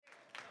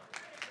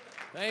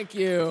Thank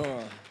you.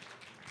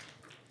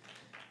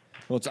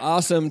 Well, it's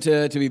awesome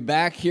to be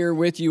back here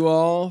with you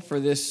all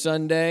for this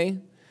Sunday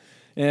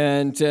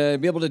and to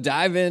be able to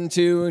dive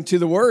into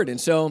the Word.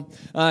 And so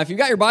if you've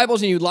got your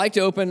Bibles and you'd like to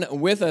open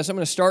with us, I'm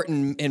going to start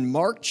in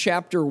Mark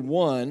chapter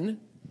 1,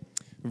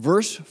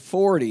 verse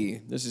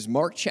 40. This is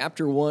Mark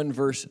chapter 1,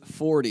 verse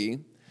 40.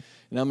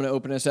 And I'm going to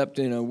open us up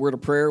to a word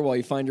of prayer while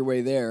you find your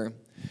way there.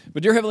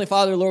 But dear Heavenly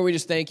Father, Lord, we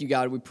just thank you,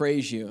 God. We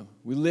praise you.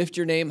 We lift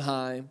your name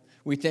high.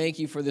 We thank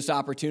you for this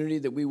opportunity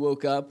that we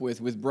woke up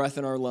with breath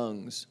in our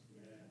lungs,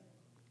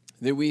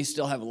 that we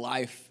still have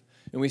life,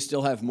 and we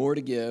still have more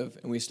to give,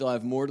 and we still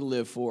have more to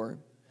live for,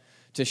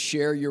 to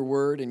share your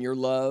word and your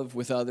love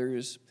with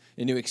others,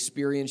 and to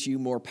experience you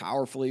more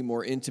powerfully,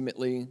 more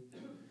intimately,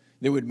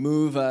 that would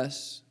move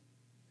us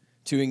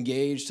to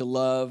engage, to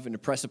love, and to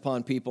press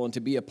upon people, and to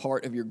be a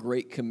part of your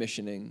great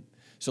commissioning.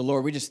 So,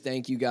 Lord, we just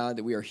thank you, God,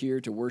 that we are here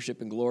to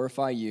worship and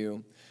glorify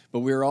you,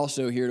 but we are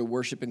also here to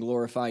worship and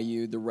glorify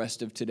you the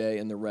rest of today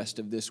and the rest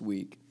of this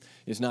week.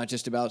 It's not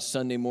just about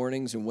Sunday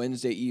mornings and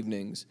Wednesday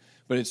evenings,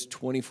 but it's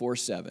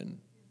 24/7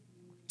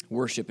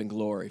 worship and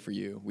glory for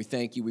you. We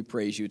thank you, we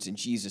praise you. It's in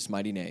Jesus'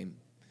 mighty name.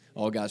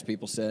 All God's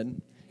people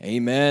said,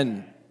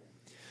 amen.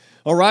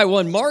 All right, well,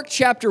 in Mark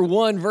chapter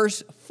 1,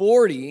 verse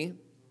 40,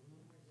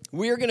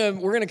 we're gonna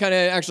kind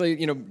of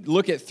actually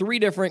look at three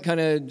different kind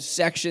of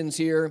sections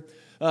here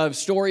of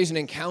stories and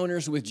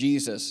encounters with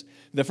Jesus.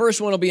 The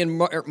first one will be in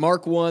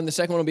Mark 1, the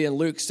second one will be in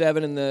Luke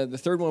 7, and the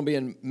third one will be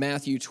in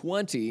Matthew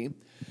 20. But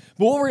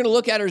what we're going to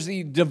look at is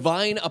the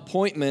divine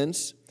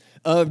appointments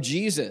of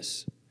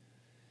Jesus.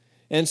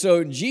 And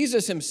so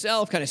Jesus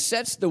himself kind of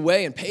sets the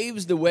way and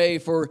paves the way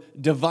for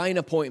divine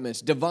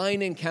appointments,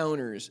 divine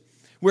encounters,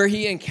 where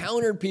he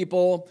encountered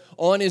people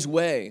on his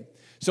way.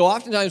 So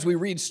oftentimes we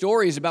read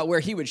stories about where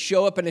he would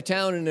show up in a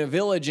town, in a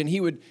village, and he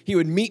would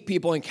meet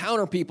people,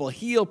 encounter people,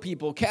 heal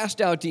people,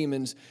 cast out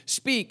demons,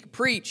 speak,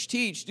 preach,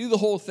 teach, do the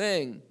whole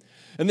thing.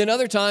 And then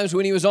other times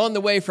when he was on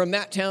the way from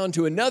that town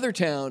to another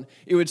town,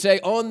 it would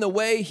say on the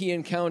way he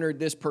encountered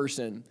this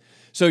person.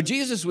 So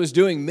Jesus was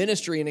doing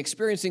ministry and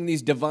experiencing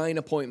these divine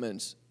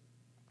appointments,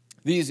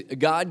 these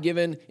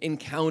God-given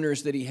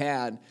encounters that he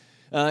had,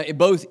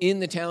 both in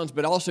the towns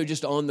but also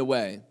just on the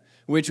way,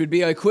 which would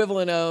be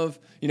equivalent of,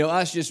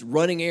 us just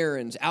running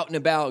errands, out and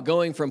about,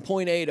 going from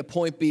point A to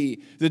point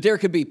B, that there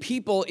could be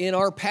people in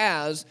our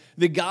paths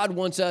that God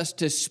wants us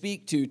to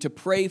speak to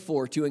pray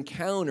for, to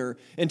encounter,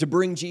 and to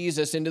bring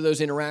Jesus into those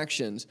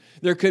interactions.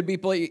 There could be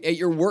people at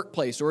your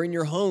workplace or in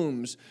your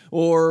homes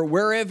or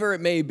wherever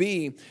it may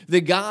be,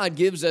 that God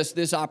gives us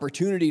this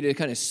opportunity to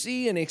kind of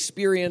see and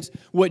experience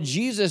what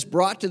Jesus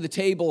brought to the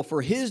table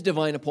for his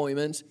divine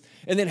appointments,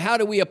 and then how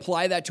do we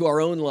apply that to our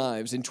own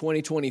lives in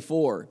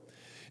 2024.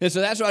 And so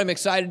that's what I'm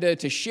excited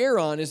to share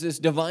on is this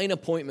divine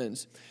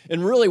appointments.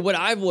 And really what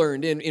I've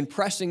learned in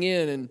pressing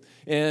in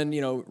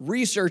and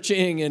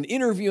researching and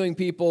interviewing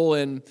people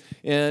and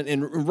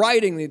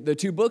writing the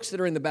two books that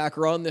are in the back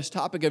are on this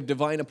topic of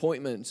divine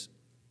appointments.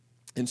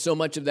 And so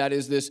much of that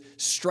is this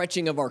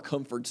stretching of our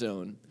comfort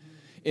zone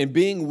and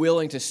being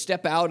willing to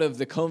step out of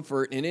the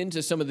comfort and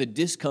into some of the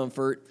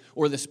discomfort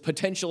or this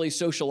potentially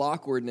social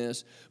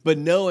awkwardness, but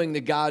knowing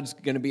that God's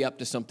going to be up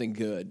to something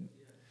good.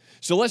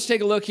 So let's take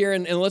a look here,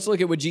 and let's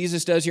look at what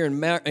Jesus does here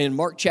in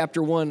Mark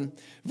chapter 1,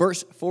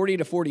 verse 40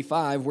 to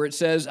 45, where it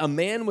says, "A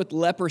man with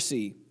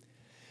leprosy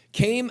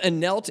came and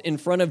knelt in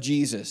front of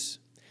Jesus,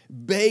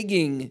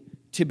 begging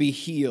to be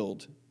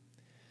healed.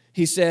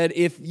 He said,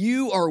 'If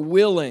you are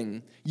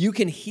willing, you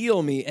can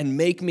heal me and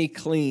make me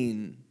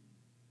clean.'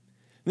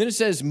 And then it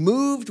says,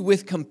 moved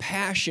with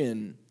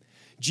compassion,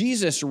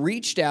 Jesus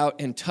reached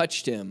out and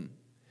touched him.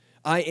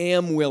 'I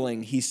am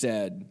willing,' he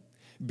said,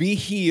 'be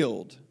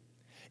healed.'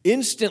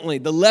 Instantly,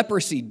 the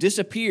leprosy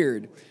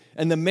disappeared,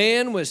 and the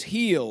man was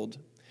healed.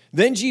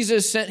 Then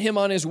Jesus sent him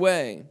on his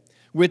way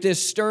with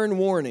this stern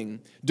warning,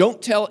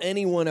 'Don't tell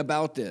anyone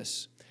about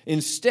this.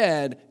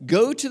 Instead,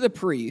 go to the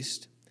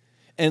priest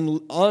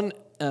and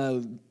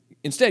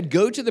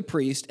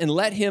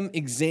let him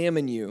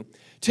examine you.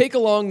 Take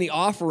along the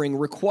offering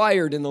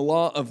required in the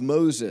law of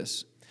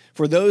Moses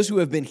for those who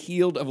have been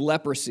healed of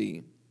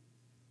leprosy.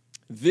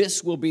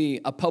 This will be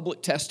a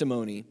public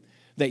testimony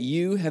that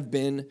you have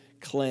been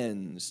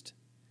cleansed.'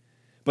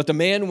 But the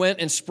man went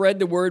and spread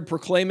the word,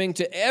 proclaiming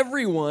to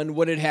everyone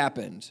what had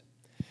happened.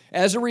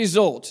 As a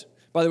result,"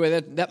 by the way,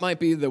 that might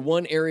be the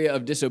one area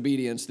of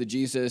disobedience that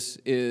Jesus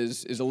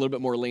is a little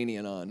bit more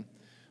lenient on.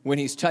 When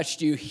he's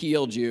touched you,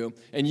 healed you,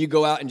 and you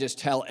go out and just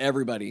tell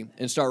everybody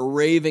and start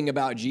raving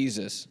about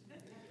Jesus.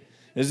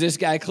 As this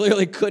guy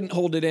clearly couldn't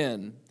hold it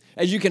in.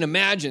 As you can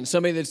imagine,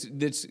 somebody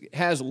that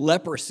has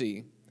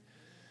leprosy,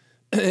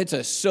 it's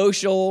a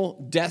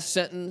social death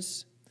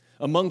sentence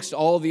amongst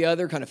all the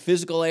other kind of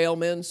physical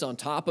ailments on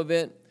top of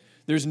it.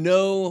 There's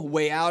no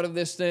way out of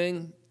this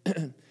thing.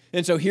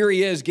 And so here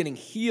he is getting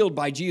healed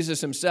by Jesus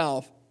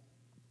himself,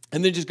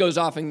 and then just goes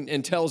off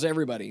and tells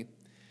everybody.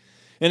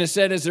 And it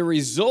said, as a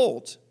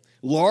result,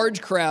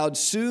 large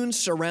crowds soon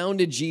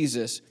surrounded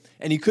Jesus,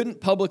 and he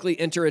couldn't publicly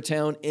enter a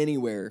town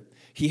anywhere.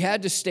 He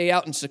had to stay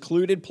out in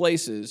secluded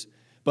places,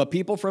 but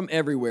people from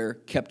everywhere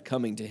kept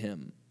coming to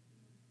him.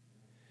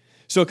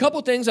 So a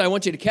couple things I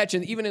want you to catch,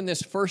 and even in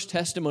this first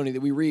testimony that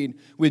we read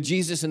with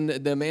Jesus and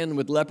the man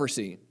with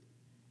leprosy,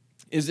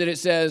 is that it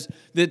says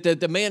that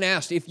the man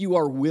asked if you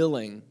are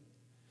willing,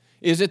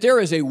 is that there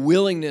is a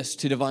willingness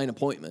to divine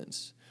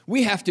appointments.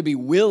 We have to be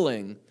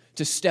willing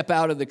to step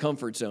out of the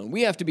comfort zone.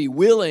 We have to be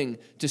willing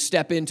to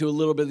step into a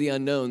little bit of the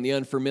unknown, the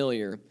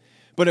unfamiliar.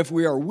 But if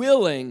we are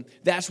willing,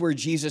 that's where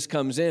Jesus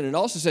comes in. It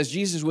also says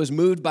Jesus was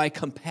moved by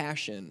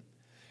compassion,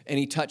 and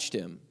he touched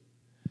him.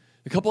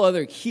 A couple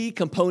other key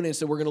components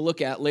that we're going to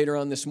look at later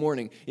on this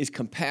morning is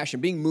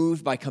compassion, being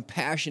moved by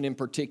compassion in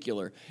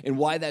particular, and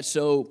why that's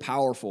so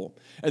powerful.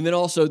 And then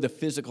also the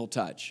physical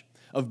touch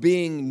of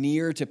being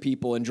near to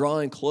people and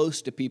drawing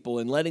close to people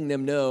and letting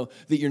them know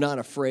that you're not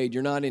afraid,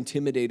 you're not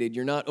intimidated,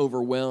 you're not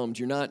overwhelmed,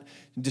 you're not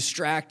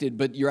distracted,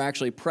 but you're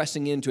actually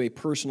pressing into a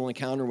personal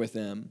encounter with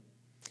them.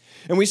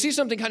 And we see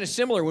something kind of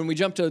similar when we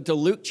jump to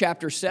Luke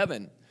chapter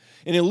 7.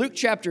 And in Luke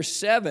chapter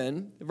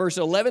 7, verse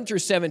 11 through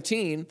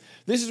 17,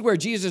 this is where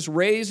Jesus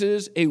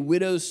raises a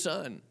widow's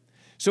son.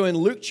 So in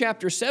Luke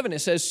chapter 7, it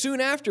says, soon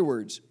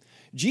afterwards,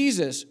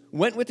 Jesus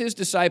went with his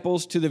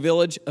disciples to the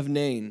village of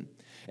Nain,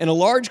 and a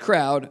large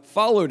crowd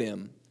followed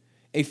him.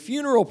 A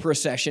funeral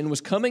procession was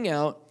coming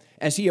out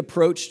as he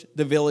approached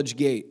the village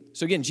gate.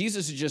 So again,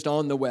 Jesus is just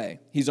on the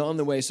way. He's on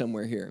the way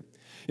somewhere here.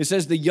 It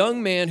says, the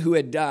young man who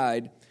had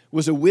died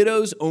was a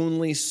widow's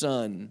only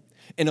son,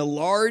 and a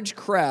large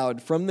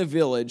crowd from the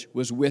village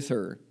was with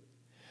her.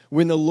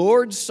 When the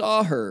Lord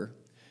saw her,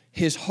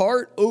 his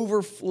heart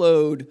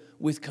overflowed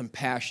with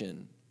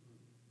compassion.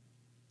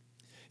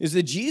 Is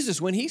that Jesus,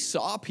 when he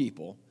saw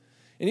people,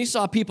 and he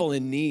saw people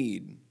in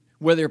need,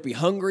 whether it be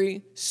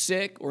hungry,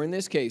 sick, or in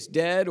this case,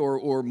 dead,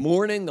 or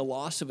mourning the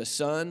loss of a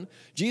son,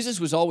 Jesus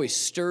was always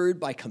stirred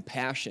by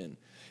compassion. And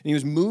he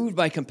was moved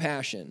by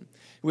compassion,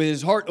 with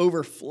his heart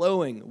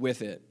overflowing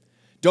with it.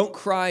 Don't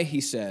cry,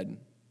 he said.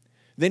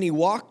 Then he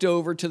walked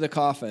over to the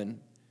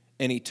coffin,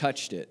 and he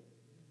touched it,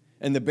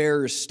 and the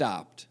bearers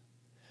stopped.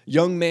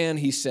 Young man,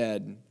 he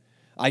said,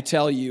 I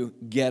tell you,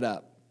 get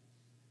up.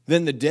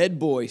 Then the dead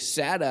boy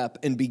sat up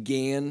and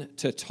began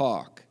to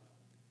talk.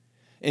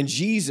 And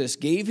Jesus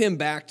gave him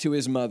back to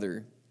his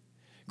mother.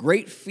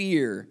 Great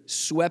fear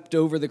swept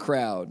over the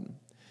crowd,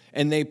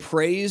 and they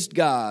praised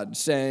God,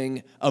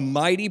 saying, a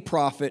mighty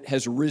prophet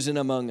has risen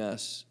among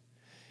us,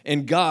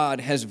 and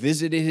God has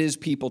visited his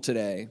people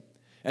today.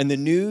 And the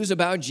news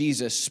about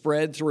Jesus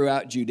spread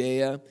throughout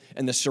Judea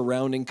and the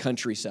surrounding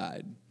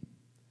countryside.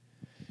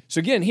 So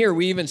again, here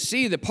we even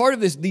see that part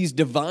of these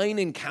divine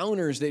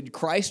encounters that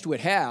Christ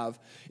would have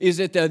is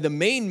that the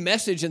main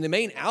message and the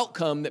main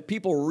outcome that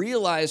people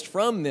realized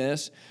from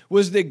this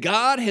was that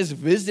God has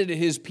visited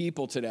his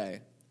people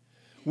today.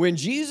 When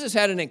Jesus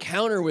had an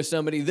encounter with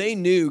somebody, they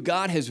knew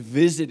God has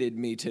visited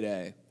me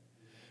today.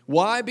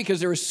 Why? Because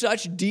there was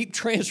such deep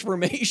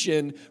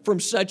transformation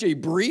from such a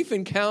brief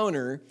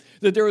encounter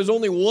that there was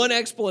only one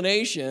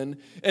explanation,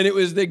 and it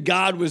was that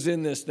God was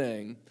in this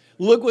thing.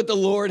 Look what the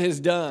Lord has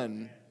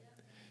done.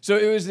 So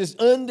it was this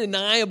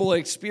undeniable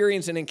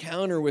experience and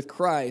encounter with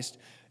Christ,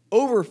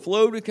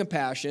 overflowed with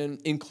compassion,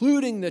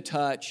 including the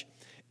touch,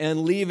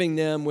 and leaving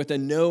them with a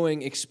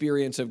knowing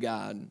experience of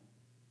God.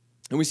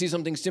 And we see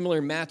something similar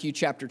in Matthew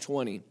chapter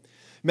 20.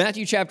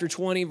 Matthew chapter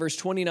 20, verse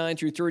 29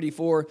 through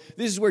 34,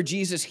 this is where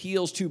Jesus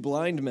heals two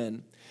blind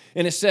men.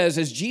 And it says,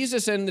 as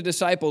Jesus and the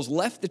disciples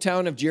left the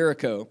town of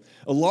Jericho,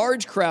 a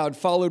large crowd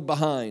followed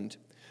behind.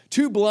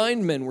 Two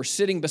blind men were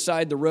sitting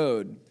beside the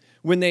road.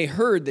 When they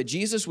heard that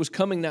Jesus was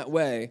coming that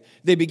way,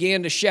 they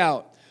began to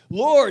shout,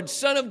 Lord,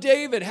 Son of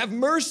David, have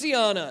mercy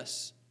on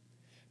us.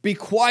 Be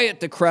quiet,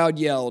 the crowd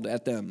yelled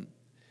at them.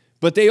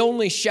 But they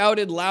only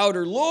shouted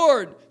louder,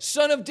 Lord,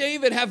 Son of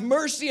David, have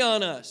mercy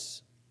on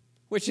us.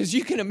 Which is,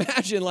 you can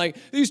imagine, like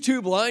these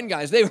two blind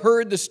guys, they've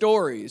heard the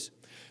stories.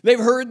 They've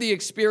heard the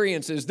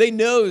experiences. They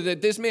know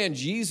that this man,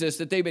 Jesus,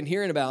 that they've been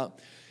hearing about,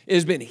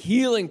 has been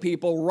healing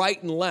people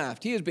right and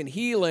left. He has been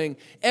healing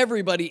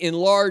everybody in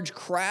large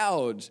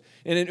crowds.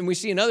 And we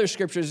see in other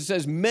scriptures, it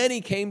says,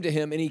 many came to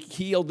him and he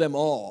healed them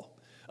all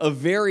of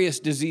various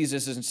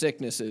diseases and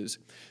sicknesses.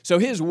 So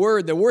his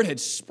word, the word had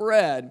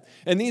spread,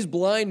 and these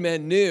blind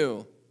men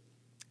knew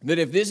that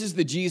if this is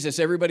the Jesus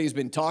everybody's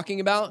been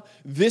talking about,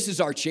 this is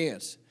our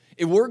chance.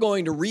 If we're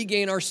going to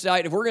regain our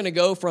sight, if we're going to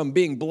go from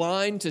being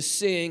blind to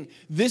seeing,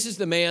 this is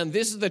the man,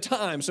 this is the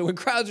time. So when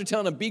crowds are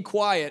telling them, be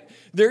quiet,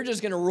 they're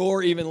just going to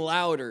roar even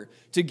louder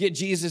to get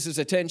Jesus'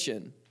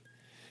 attention.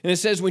 And it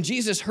says, when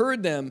Jesus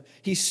heard them,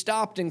 he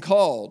stopped and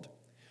called,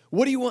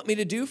 what do you want me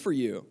to do for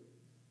you?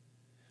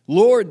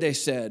 Lord, they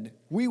said,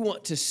 we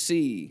want to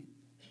see.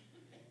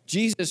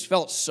 Jesus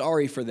felt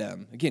sorry for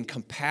them. Again,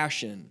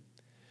 compassion.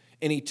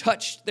 And he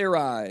touched their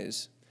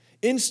eyes.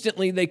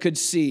 Instantly they could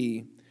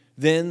see.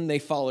 Then they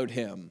followed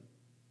him.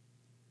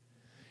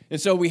 And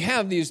so we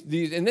have these,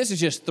 and this is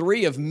just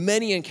three of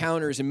many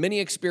encounters and many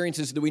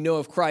experiences that we know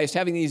of Christ,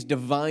 having these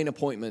divine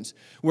appointments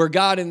where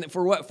God, and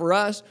for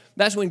us,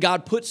 that's when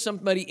God puts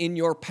somebody in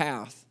your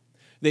path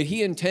that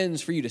he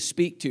intends for you to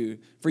speak to,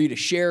 for you to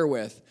share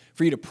with,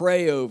 for you to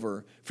pray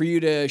over, for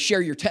you to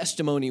share your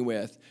testimony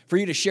with, for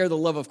you to share the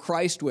love of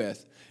Christ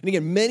with. And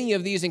again, many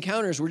of these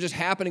encounters were just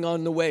happening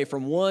on the way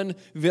from one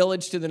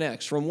village to the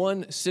next, from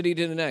one city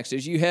to the next.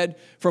 As you head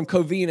from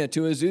Covina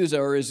to Azusa,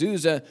 or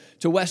Azusa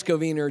to West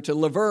Covina, or to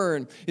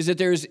Laverne, is that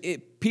there's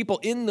people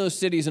in those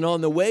cities and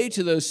on the way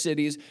to those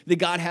cities that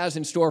God has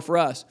in store for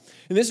us.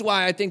 And this is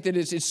why I think that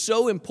it's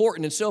so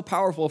important and so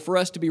powerful for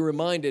us to be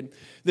reminded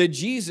that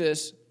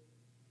Jesus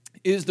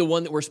is the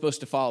one that we're supposed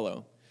to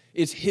follow.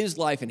 It's his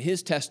life and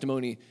his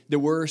testimony that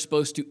we're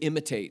supposed to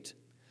imitate.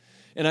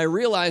 And I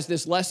realized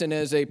this lesson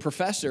as a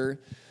professor.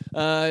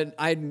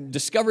 I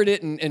discovered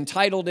it and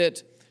entitled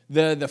it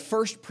the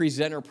First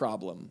Presenter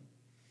Problem.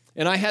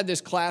 And I had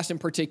this class in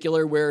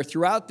particular where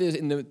throughout this,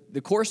 in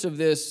the course of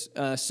this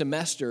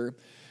semester,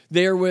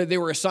 they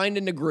were assigned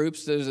into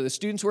groups. The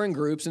students were in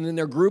groups, and then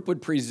their group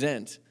would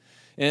present.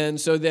 And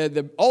so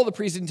all the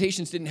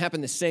presentations didn't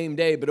happen the same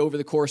day, but over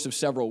the course of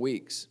several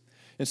weeks.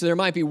 And so there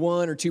might be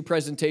 1 or 2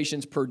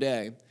 presentations per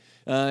day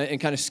and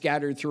kind of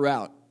scattered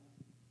throughout.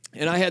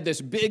 And I had this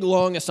big,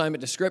 long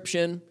assignment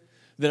description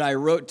that I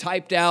wrote,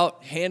 typed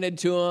out, handed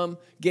to them,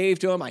 gave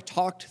to them. I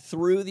talked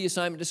through the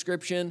assignment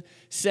description,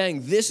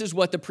 saying this is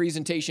what the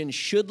presentation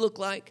should look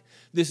like.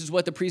 This is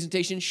what the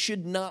presentation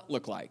should not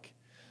look like.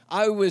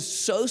 I was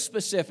so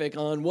specific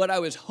on what I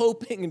was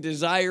hoping and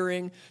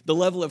desiring, the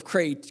level of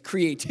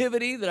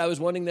creativity that I was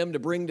wanting them to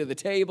bring to the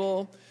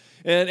table,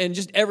 and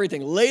just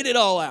everything. Laid it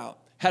all out.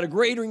 Had a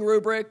grading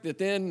rubric that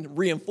then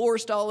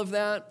reinforced all of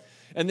that,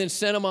 and then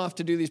sent them off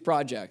to do these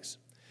projects.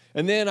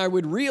 And then I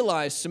would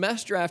realize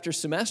semester after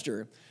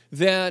semester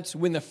that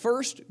when the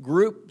first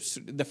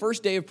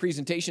day of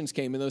presentations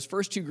came, and those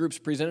first 2 groups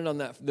presented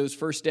on those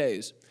first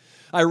days,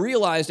 I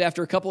realized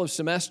after a couple of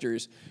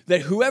semesters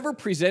that whoever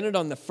presented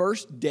on the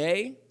first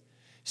day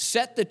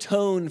set the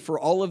tone for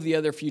all of the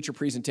other future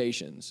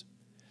presentations.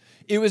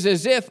 It was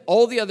as if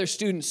all the other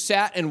students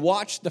sat and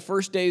watched the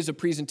first days of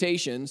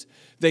presentations.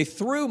 They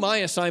threw my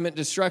assignment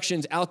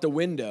instructions out the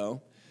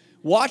window,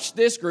 watched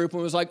this group,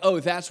 and was like, oh,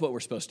 that's what we're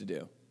supposed to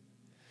do.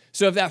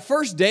 So if that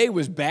first day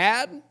was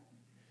bad,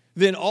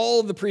 then all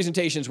of the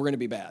presentations were going to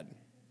be bad.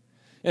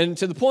 And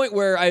to the point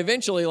where I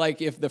eventually,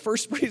 if the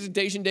first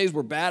presentation days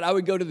were bad, I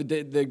would go to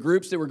the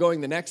groups that were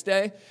going the next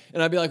day,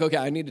 and I'd be like, okay,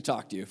 I need to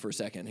talk to you for a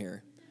second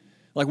here.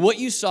 Like, what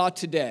you saw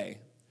today,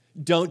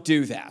 don't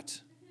do that.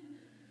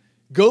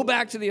 Go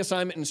back to the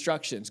assignment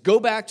instructions. Go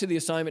back to the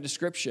assignment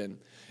description.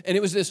 And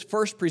it was this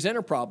first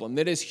presenter problem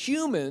that as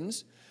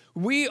humans,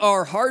 we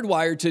are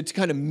hardwired to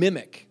kind of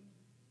mimic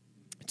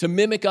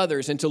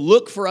others and to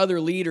look for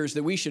other leaders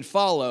that we should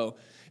follow.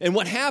 And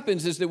what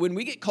happens is that when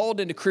we get called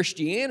into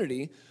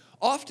Christianity,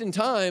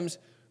 oftentimes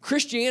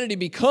Christianity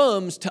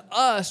becomes to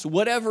us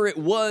whatever it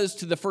was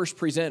to the first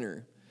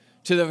presenter,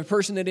 to the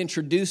person that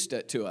introduced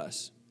it to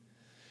us.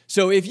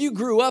 So if you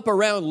grew up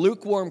around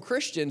lukewarm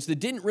Christians that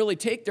didn't really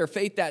take their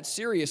faith that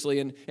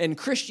seriously, and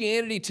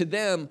Christianity to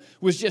them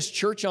was just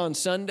church on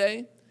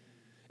Sunday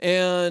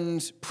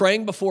and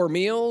praying before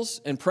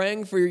meals and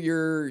praying for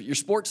your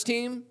sports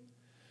team,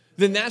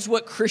 then that's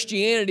what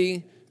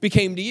Christianity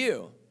became to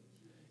you.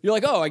 You're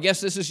like, oh, I guess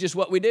this is just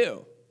what we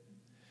do.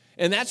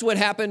 And that's what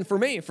happened for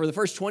me for the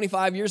first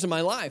 25 years of my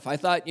life. I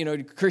thought,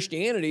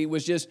 Christianity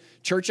was just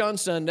church on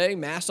Sunday,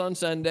 Mass on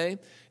Sunday,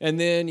 and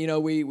then,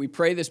 we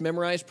pray this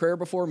memorized prayer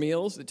before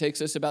meals that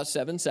takes us about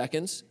 7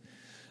 seconds.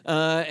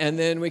 And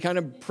then we kind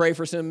of pray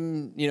for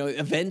some,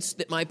 events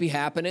that might be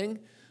happening,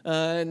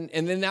 and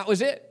then that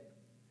was it.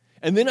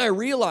 And then I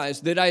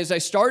realized that as I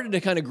started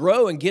to kind of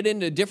grow and get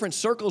into different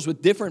circles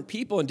with different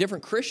people and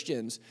different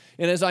Christians,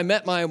 and as I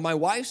met my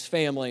wife's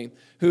family,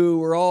 who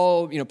were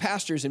all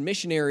pastors and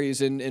missionaries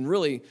and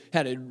really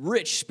had a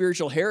rich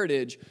spiritual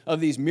heritage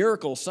of these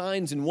miracles,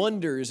 signs and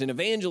wonders and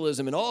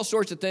evangelism and all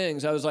sorts of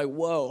things, I was like,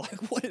 whoa,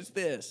 what is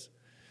this?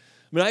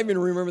 I mean, I even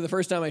remember the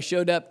first time I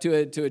showed up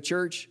to a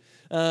church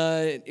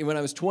when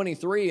I was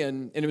 23,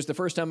 and it was the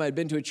first time I had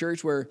been to a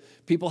church where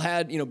people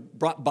had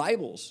brought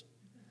Bibles.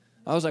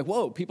 I was like,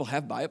 whoa, people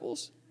have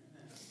Bibles?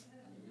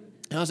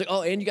 And I was like,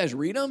 oh, and you guys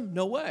read them?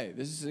 No way.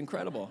 This is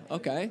incredible.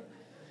 Okay.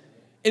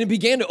 And it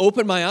began to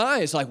open my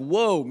eyes like,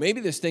 whoa,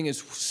 maybe this thing is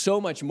so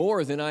much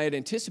more than I had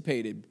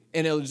anticipated.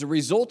 And as a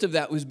result of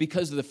that was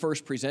because of the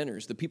first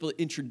presenters. The people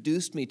that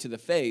introduced me to the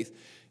faith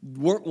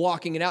weren't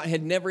walking it out,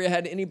 had never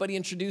had anybody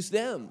introduce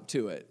them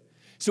to it.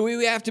 So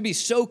we have to be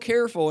so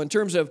careful in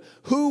terms of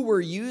who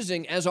we're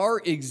using as our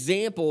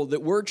example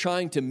that we're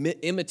trying to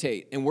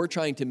imitate and we're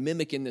trying to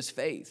mimic in this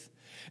faith.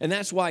 And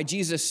that's why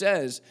Jesus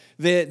says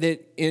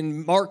that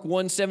in Mark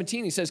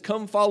 1:17, he says,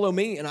 come follow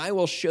me and I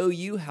will show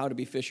you how to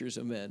be fishers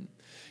of men.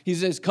 He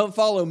says, come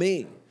follow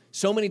me.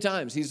 So many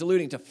times he's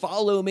alluding to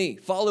follow me,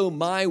 follow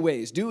my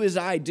ways, do as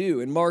I do.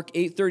 In Mark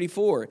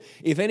 8:34,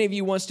 if any of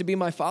you wants to be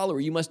my follower,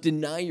 you must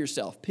deny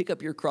yourself, pick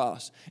up your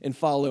cross and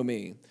follow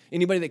me.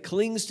 Anybody that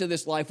clings to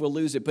this life will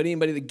lose it, but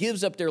anybody that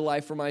gives up their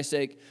life for my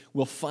sake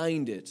will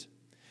find it.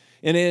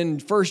 And in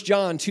 1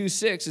 John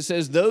 2:6, it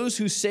says, those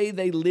who say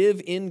they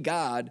live in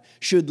God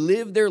should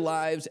live their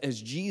lives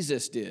as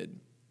Jesus did.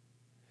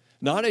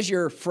 not as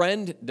your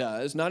friend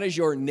does, not as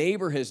your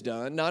neighbor has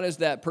done, not as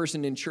that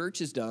person in church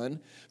has done,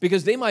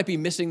 because they might be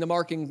missing the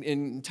mark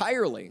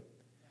entirely.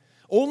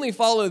 Only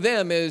follow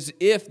them as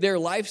if their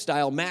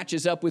lifestyle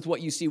matches up with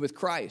what you see with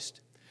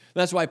Christ.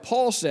 That's why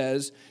Paul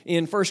says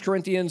in 1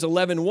 Corinthians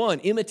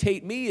 11:1,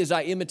 imitate me as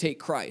I imitate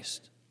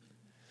Christ.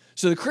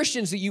 So the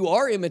Christians that you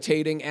are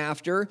imitating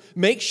after,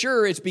 make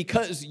sure it's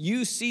because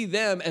you see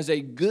them as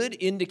a good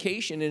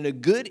indication and a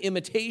good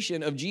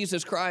imitation of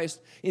Jesus Christ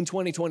in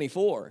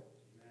 2024.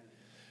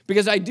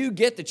 Because I do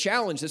get the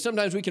challenge that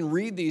sometimes we can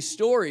read these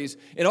stories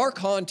in our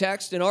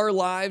context, in our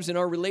lives, in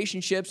our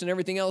relationships and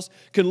everything else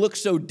can look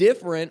so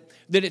different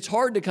that it's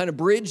hard to kind of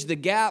bridge the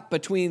gap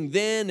between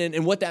then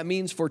and what that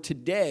means for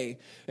today.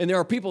 And there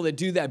are people that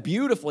do that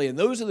beautifully, and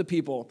those are the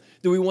people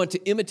that we want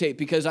to imitate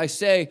because I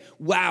say,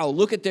 wow,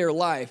 look at their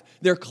life.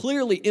 They're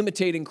clearly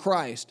imitating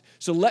Christ.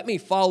 So let me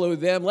follow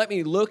them. Let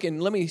me look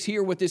and let me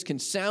hear what this can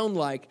sound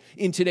like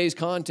in today's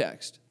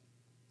context.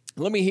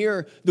 Let me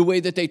hear the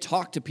way that they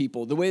talk to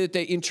people, the way that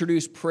they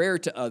introduce prayer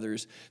to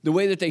others, the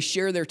way that they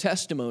share their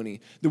testimony,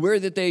 the way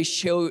that they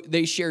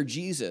share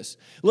Jesus.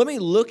 Let me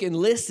look and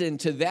listen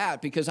to that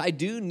because I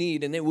do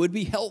need, and it would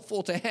be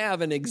helpful to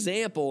have an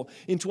example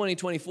in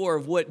 2024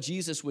 of what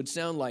Jesus would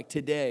sound like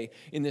today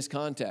in this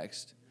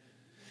context.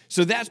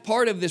 So that's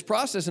part of this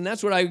process, and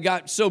that's what I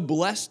got so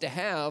blessed to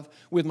have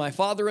with my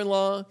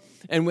father-in-law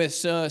and with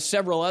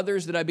several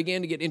others that I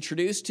began to get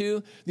introduced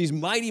to, these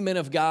mighty men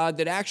of God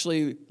that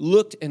actually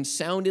looked and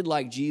sounded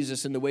like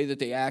Jesus in the way that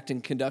they act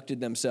and conducted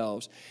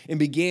themselves, and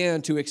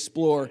began to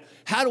explore,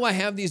 how do I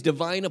have these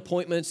divine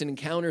appointments and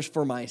encounters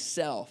for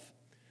myself?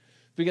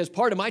 Because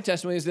part of my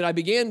testimony is that I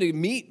began to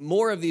meet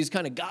more of these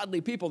kind of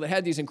godly people that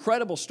had these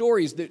incredible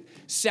stories that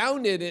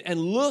sounded and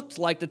looked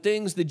like the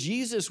things that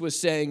Jesus was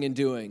saying and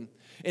doing,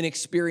 and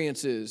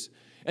experiences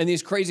and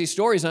these crazy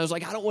stories. And I was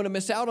like, I don't want to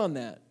miss out on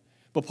that.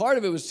 But part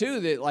of it was too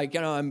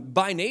that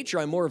by nature,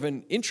 I'm more of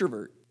an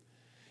introvert.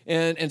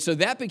 And so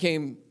that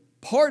became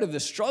part of the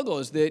struggle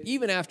is that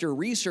even after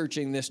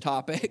researching this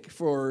topic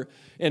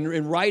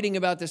and writing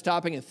about this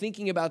topic and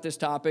thinking about this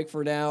topic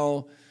for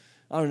now,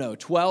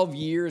 12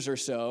 years or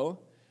so,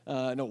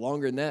 no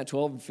longer than that,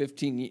 12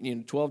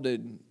 to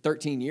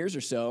 13 years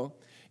or so,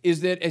 is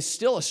that it's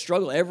still a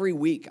struggle. Every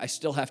week I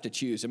still have to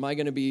choose. Am I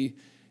going to be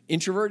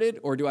introverted,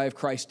 or do I have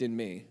Christ in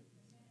me?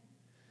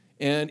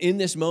 And in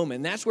this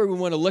moment, that's where we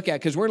want to look at,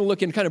 because we're going to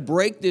look and kind of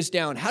break this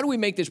down. How do we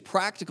make this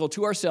practical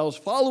to ourselves,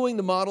 following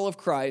the model of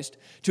Christ,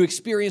 to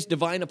experience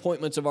divine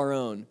appointments of our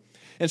own?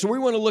 And so we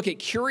want to look at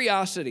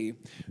curiosity.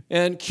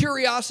 And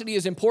curiosity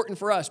is important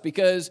for us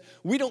because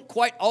we don't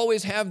quite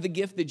always have the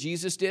gift that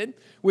Jesus did,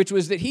 which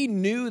was that he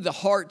knew the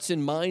hearts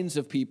and minds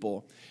of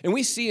people. And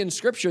we see in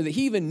Scripture that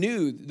he even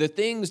knew the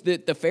things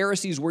that the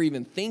Pharisees were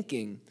even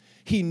thinking.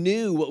 He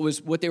knew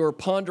what they were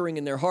pondering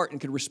in their heart and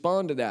could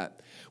respond to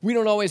that. We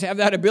don't always have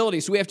that ability,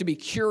 so we have to be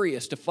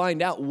curious to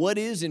find out what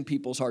is in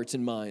people's hearts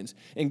and minds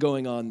and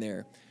going on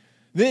there.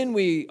 Then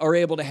we are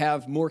able to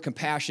have more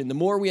compassion. The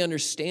more we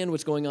understand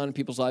what's going on in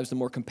people's lives, the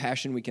more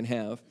compassion we can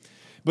have.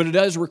 But it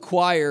does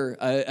require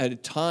a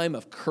time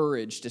of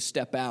courage to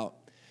step out,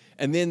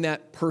 and then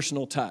that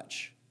personal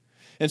touch.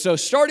 And so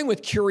starting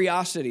with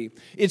curiosity,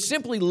 it's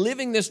simply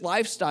living this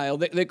lifestyle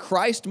that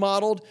Christ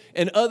modeled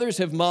and others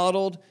have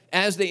modeled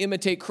as they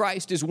imitate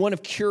Christ is one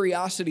of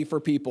curiosity for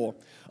people,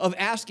 of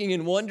asking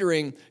and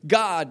wondering,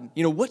 God,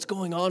 what's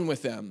going on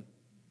with them?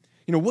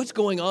 What's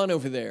going on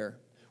over there?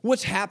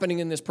 What's happening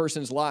in this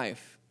person's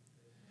life?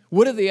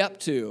 What are they up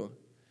to?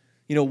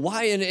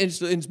 Why? And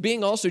it's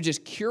being also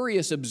just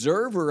curious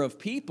observer of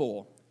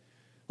people.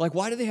 Like,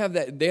 why do they have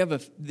that?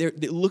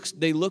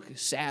 They look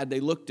sad.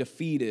 They look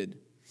defeated.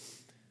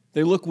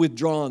 They look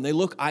withdrawn. They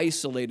look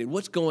isolated.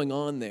 What's going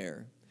on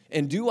there?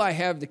 And do I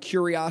have the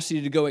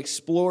curiosity to go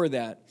explore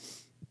that?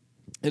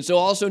 And so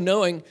also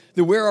knowing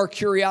that where our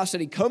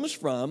curiosity comes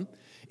from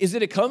is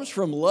that it comes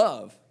from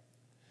love.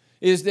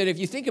 Is that if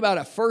you think about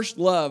a first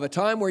love, a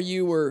time where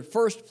you were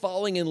first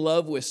falling in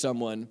love with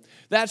someone,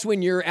 that's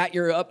when you're at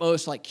your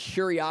utmost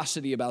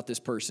curiosity about this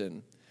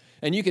person.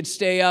 And you could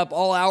stay up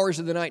all hours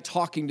of the night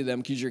talking to them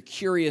because you're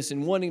curious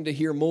and wanting to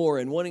hear more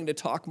and wanting to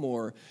talk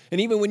more.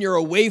 And even when you're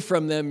away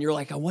from them, you're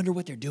like, I wonder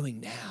what they're doing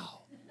now.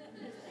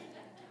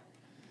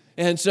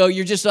 And so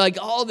you're just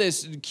all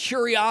this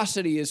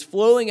curiosity is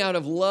flowing out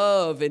of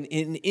love and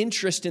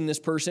interest in this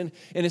person.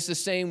 And it's the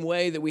same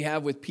way that we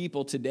have with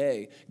people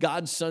today,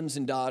 God's sons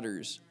and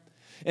daughters.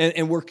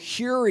 And we're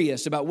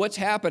curious about what's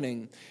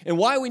happening. And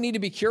why we need to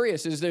be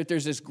curious is that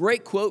there's this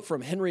great quote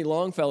from Henry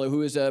Longfellow,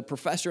 who is a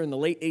professor in the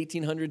late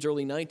 1800s,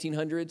 early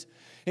 1900s.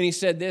 And he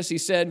said this, he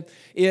said,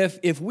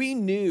 if we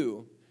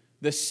knew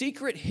the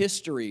secret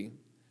history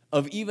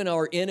of even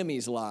our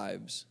enemies'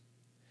 lives,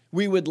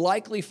 we would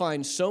likely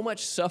find so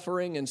much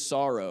suffering and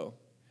sorrow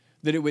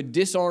that it would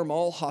disarm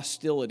all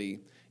hostility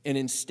and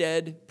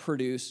instead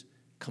produce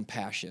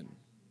compassion.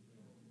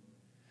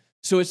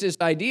 So it's this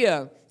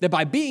idea that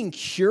by being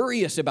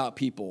curious about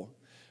people,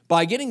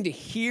 by getting to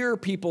hear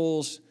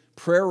people's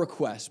prayer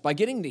requests, by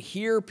getting to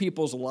hear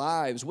people's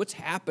lives, what's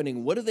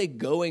happening, what are they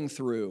going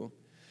through,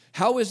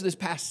 How is this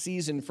past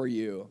season for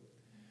you?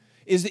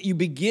 Is that you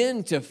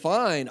begin to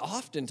find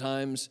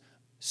oftentimes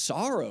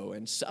sorrow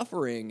and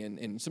suffering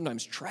and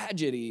sometimes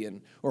tragedy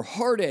or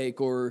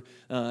heartache or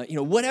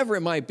whatever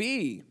it might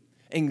be,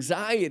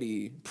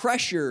 anxiety,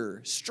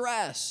 pressure,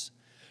 stress,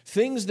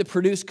 things that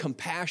produce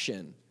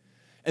compassion.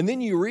 And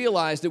then you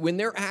realize that when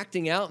they're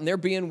acting out and they're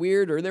being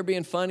weird or they're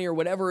being funny or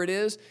whatever it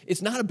is,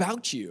 it's not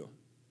about you.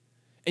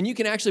 And you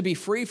can actually be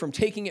free from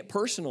taking it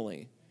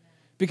personally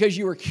because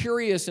you were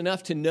curious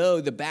enough to know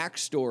the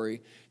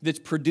backstory that's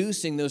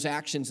producing those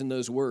actions and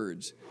those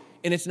words.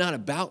 And it's not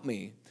about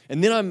me.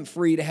 And then I'm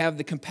free to have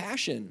the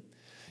compassion.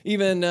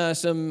 Even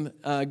some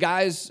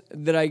guys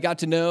that I got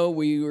to know,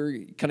 we were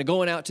kind of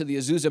going out to the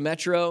Azusa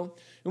Metro,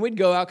 and we'd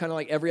go out kind of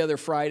like every other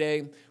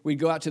Friday. We'd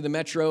go out to the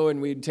Metro,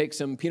 and we'd take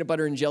some peanut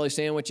butter and jelly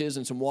sandwiches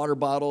and some water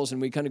bottles, and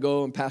we'd kind of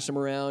go and pass them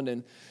around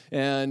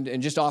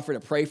and just offer to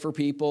pray for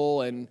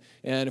people. And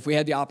if we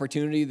had the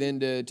opportunity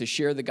then to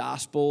share the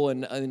gospel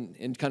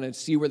and kind of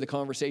see where the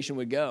conversation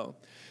would go.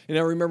 And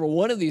I remember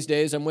one of these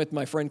days, I'm with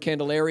my friend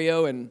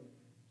Candelario, and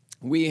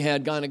we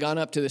had gone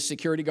up to the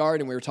security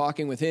guard, and we were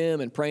talking with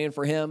him and praying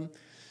for him.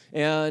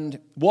 And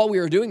while we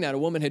were doing that, a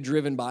woman had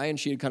driven by, and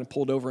she had kind of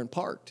pulled over and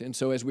parked. And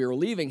so as we were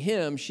leaving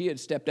him, she had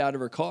stepped out of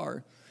her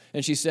car,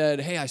 and she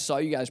said, "Hey, I saw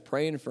you guys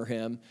praying for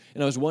him,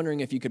 and I was wondering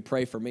if you could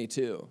pray for me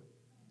too."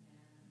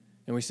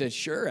 And we said,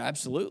 "Sure,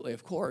 absolutely,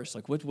 of course.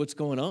 Like, what's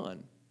going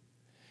on?"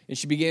 And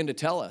she began to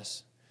tell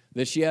us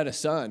that she had a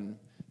son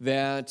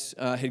that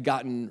had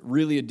gotten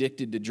really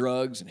addicted to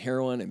drugs and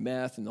heroin and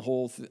meth and the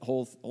whole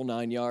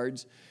 9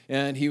 yards,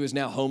 and he was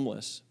now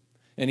homeless.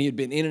 And he had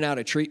been in and out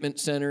of treatment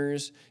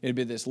centers. It had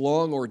been this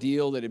long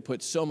ordeal that had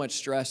put so much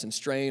stress and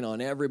strain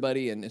on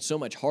everybody and so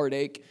much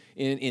heartache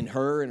in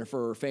her and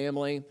for her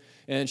family.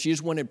 And she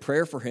just wanted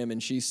prayer for him.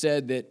 And she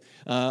said that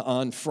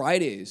on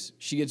Fridays,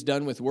 she gets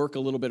done with work a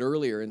little bit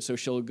earlier. And so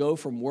she'll go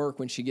from work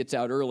when she gets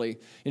out early,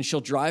 and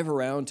she'll drive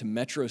around to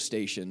metro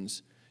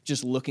stations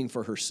just looking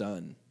for her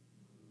son.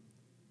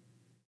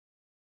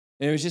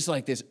 And it was just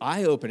like this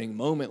eye-opening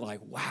moment,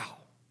 like, wow.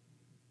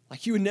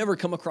 Like, you would never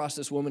come across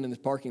this woman in this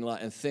parking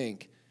lot and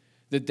think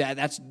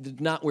that's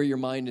not where your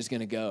mind is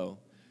going to go.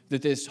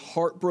 That this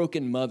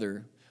heartbroken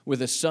mother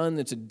with a son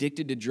that's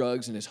addicted to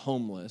drugs and is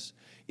homeless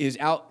is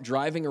out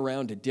driving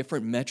around to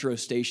different metro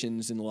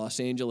stations in the Los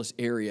Angeles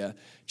area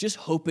just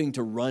hoping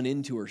to run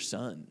into her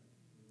son.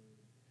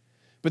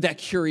 But that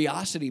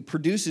curiosity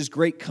produces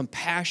great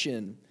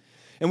compassion.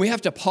 And we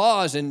have to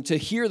pause and to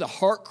hear the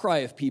heart cry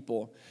of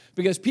people.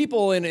 Because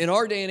people in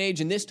our day and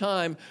age in this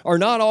time are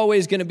not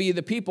always going to be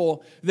the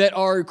people that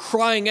are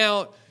crying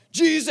out,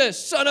 "Jesus,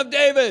 Son of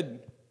David."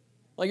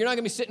 Like, you're not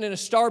going to be sitting in a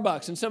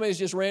Starbucks and somebody's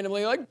just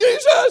randomly like,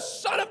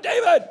 "Jesus, Son of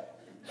David,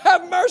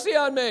 have mercy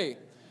on me."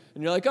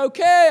 And you're like,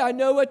 "Okay, I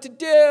know what to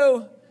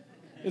do."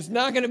 It's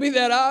not going to be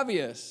that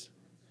obvious.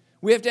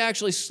 We have to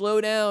actually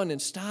slow down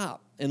and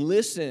stop and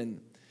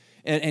listen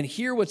and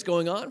hear what's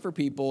going on for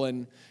people.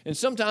 And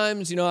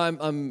sometimes,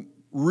 I'm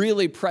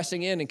really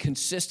pressing in and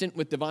consistent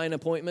with divine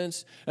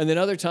appointments. And then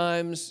other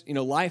times,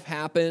 life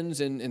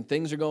happens and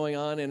things are going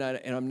on and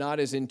I'm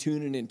not as in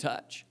tune and in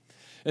touch.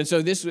 And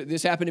so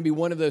this happened to be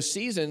one of those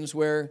seasons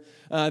where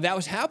that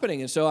was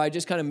happening. And so I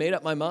just kind of made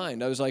up my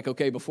mind. I was like,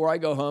 okay, before I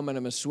go home, and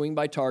I'm going to swing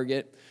by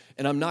Target,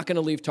 and I'm not going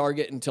to leave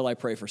Target until I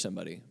pray for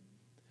somebody.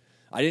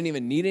 I didn't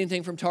even need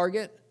anything from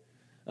Target,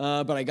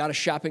 but I got a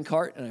shopping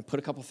cart, and I put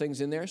a couple things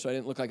in there so I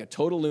didn't look like a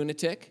total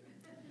lunatic.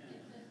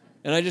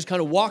 And I just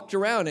kind of walked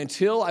around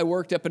until I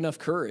worked up enough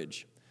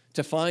courage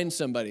to find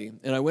somebody.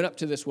 And I went up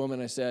to this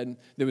woman, I said,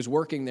 that was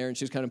working there, and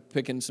she was kind of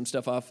picking some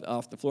stuff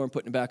off the floor and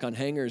putting it back on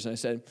hangers. And I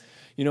said,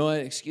 "You know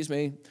what, excuse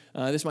me,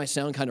 this might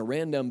sound kind of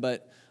random,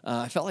 but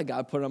I felt like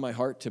God put it on my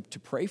heart to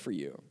pray for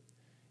you.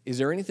 Is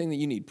there anything that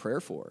you need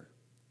prayer for?"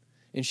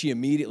 And she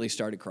immediately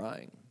started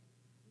crying.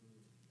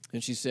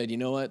 And she said, "You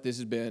know what, this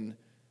has been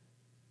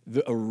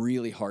a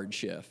really hard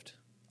shift.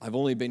 I've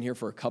only been here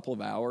for a couple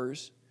of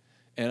hours,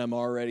 and I'm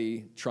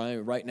already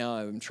right now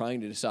I'm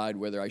trying to decide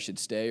whether I should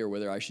stay or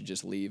whether I should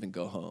just leave and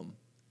go home."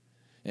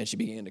 And she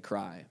began to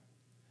cry.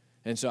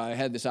 And so I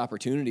had this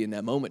opportunity in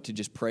that moment to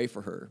just pray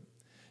for her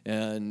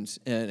and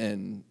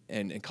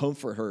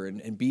comfort her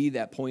and be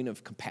that point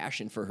of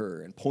compassion for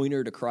her and point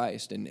her to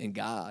Christ and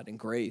God and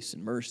grace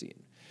and mercy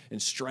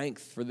and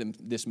strength for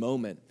this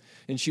moment.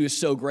 And she was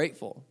so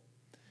grateful.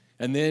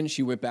 And then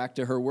she went back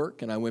to her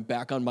work, and I went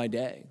back on my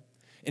day.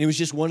 And it was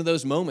just one of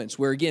those moments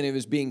where, again, it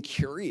was being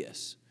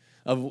curious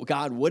of,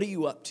 God, what are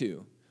you up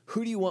to?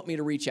 Who do you want me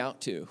to reach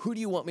out to? Who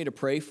do you want me to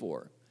pray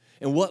for?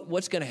 And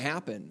what's going to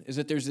happen is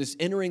that there's this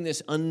entering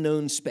this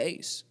unknown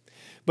space.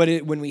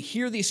 But when we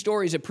hear these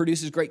stories, it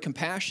produces great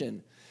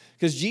compassion.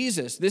 Because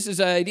Jesus, this is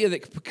the idea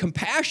that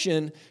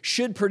compassion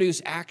should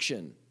produce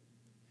action.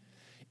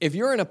 If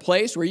you're in a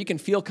place where you can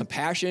feel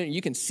compassion, you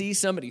can see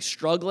somebody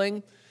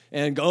struggling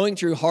and going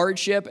through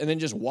hardship and then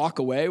just walk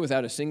away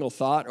without a single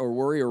thought or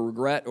worry or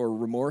regret or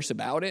remorse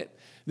about it,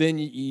 then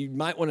you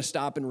might want to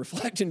stop and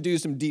reflect and do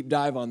some deep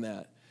dive on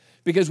that.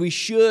 Because we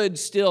should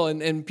still,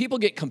 and people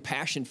get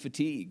compassion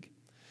fatigue.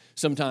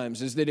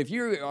 sometimes, is that if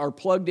you are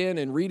plugged in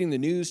and reading the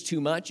news too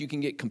much, you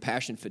can get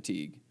compassion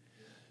fatigue.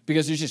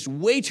 Because there's just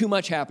way too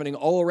much happening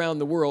all around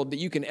the world that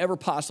you can ever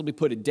possibly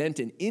put a dent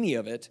in any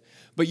of it,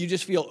 but you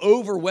just feel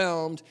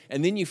overwhelmed,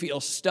 and then you feel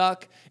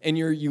stuck, and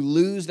you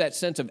lose that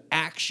sense of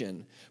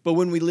action. But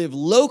when we live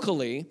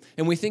locally,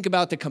 and we think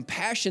about the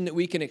compassion that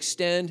we can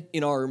extend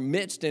in our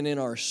midst and in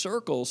our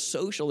circles,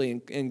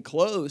 socially and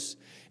close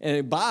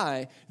and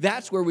by,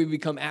 that's where we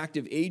become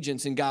active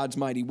agents in God's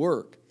mighty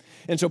work.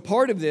 And so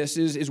part of this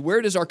is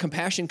where does our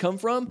compassion come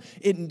from?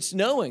 It's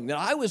knowing that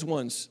I was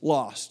once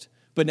lost,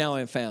 but now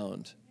I'm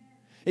found.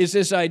 It's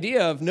this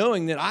idea of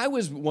knowing that I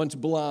was once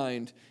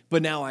blind,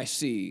 but now I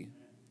see.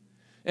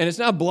 And it's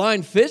not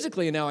blind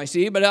physically and now I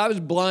see, but I was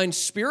blind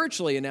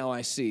spiritually and now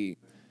I see.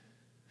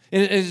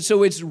 And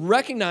so it's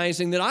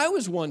recognizing that I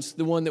was once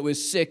the one that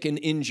was sick and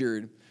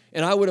injured,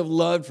 and I would have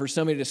loved for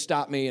somebody to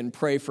stop me and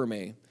pray for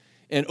me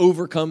and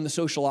overcome the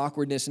social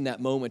awkwardness in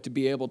that moment to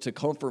be able to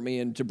comfort me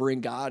and to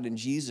bring God and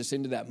Jesus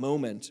into that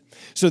moment.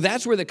 So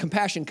that's where the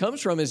compassion comes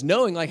from, is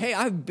knowing like, hey,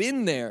 I've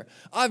been there.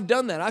 I've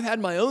done that. I've had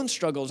my own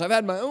struggles. I've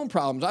had my own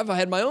problems. I've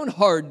had my own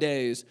hard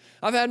days.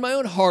 I've had my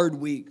own hard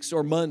weeks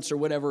or months or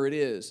whatever it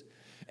is.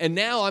 And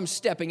now I'm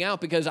stepping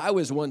out because I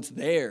was once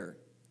there.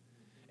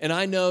 And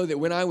I know that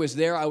when I was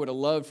there, I would have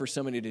loved for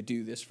somebody to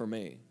do this for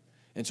me.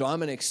 And so I'm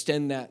going to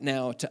extend that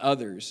now to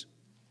others.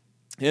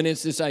 And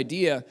it's this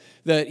idea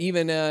that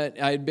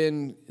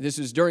even this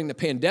was during the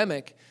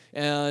pandemic,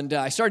 and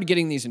I started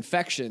getting these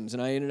infections,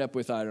 and I ended up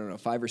with,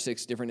 5 or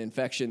 6 different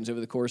infections over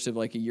the course of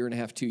like a year and a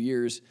half, 2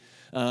 years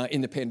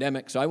in the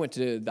pandemic. So I went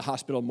to the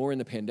hospital more in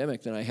the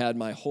pandemic than I had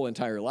my whole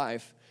entire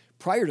life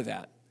prior to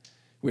that,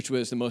 which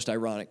was the most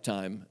ironic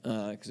time,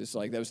 because it's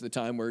like that was the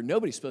time where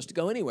nobody's supposed to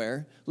go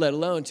anywhere, let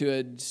alone to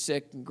a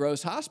sick,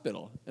 gross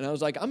hospital. And I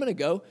was like, I'm going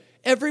to go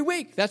every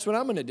week. That's what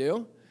I'm going to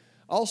do.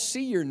 I'll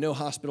see your no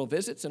hospital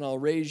visits, and I'll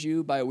raise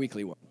you by a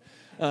weekly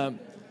one.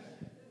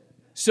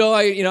 So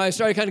I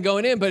started kind of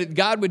going in, but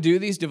God would do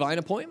these divine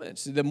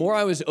appointments. The more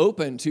I was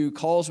open to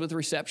calls with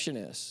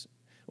receptionists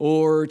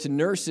or to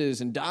nurses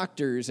and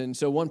doctors. And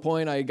so at one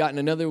point I had gotten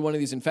another one of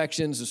these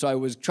infections, so I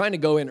was trying to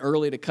go in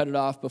early to cut it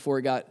off before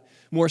it got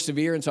more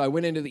severe. And so I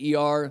went into the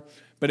ER,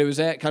 but it was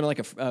at kind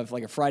of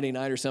like a Friday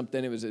night or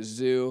something. It was a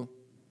zoo.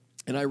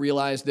 And I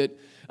realized that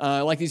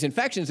like these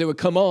infections, they would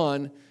come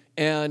on,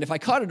 and if I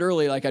caught it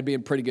early, like I'd be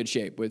in pretty good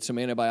shape with some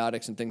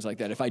antibiotics and things like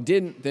that. If I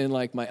didn't, then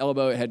like my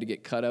elbow, it had to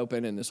get cut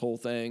open and this whole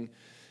thing.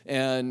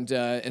 And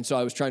so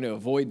I was trying to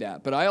avoid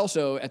that. But I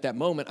also, at that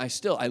moment,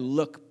 I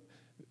look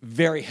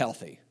very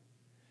healthy.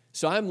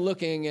 So I'm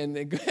looking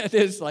at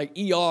this like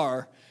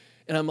ER,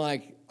 and I'm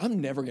like, I'm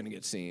never going to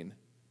get seen.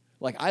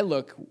 Like I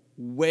look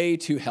way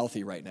too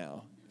healthy right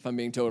now, if I'm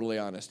being totally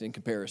honest, in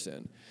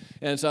comparison.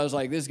 And so I was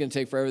like, this is going to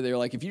take forever. They're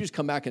like, if you just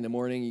come back in the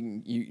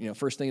morning, you know,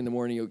 first thing in the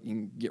morning, you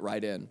can get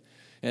right in.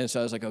 And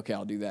so I was like, okay,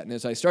 I'll do that. And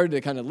as I started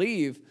to kind of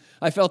leave,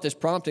 I felt this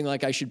prompting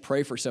like I should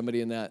pray for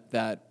somebody in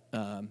that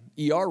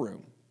ER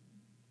room.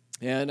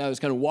 And I was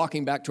kind of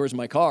walking back towards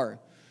my car.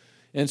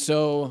 And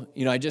so,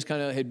 I just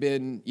kind of had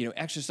been,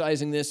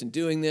 exercising this and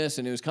doing this,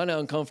 and it was kind of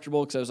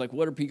uncomfortable because I was like,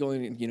 what are people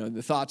going to,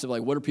 the thoughts of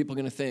like, what are people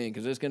going to think?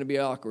 Is this going to be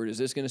awkward? Is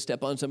this going to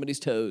step on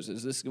somebody's toes?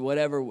 Is this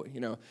whatever,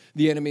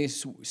 the enemy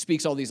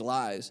speaks all these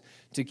lies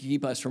to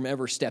keep us from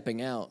ever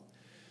stepping out.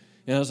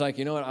 And I was like,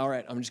 you know what, all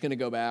right, I'm just going to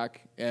go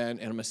back and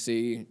I'm going to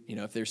see,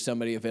 if there's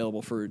somebody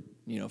available for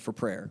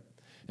prayer.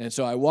 And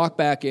so I walk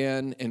back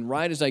in, and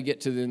right as I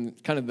get to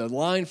the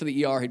line for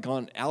the ER had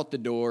gone out the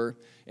door,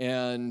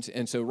 and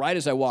so right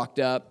as I walked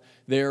up,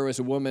 there was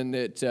a woman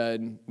that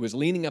was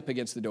leaning up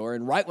against the door,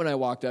 and right when I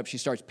walked up, she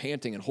starts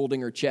panting and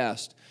holding her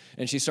chest,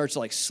 and she starts to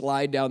like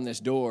slide down this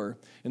door,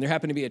 and there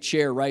happened to be a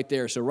chair right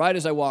there. So right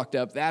as I walked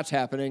up, that's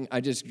happening.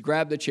 I just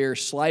grabbed the chair,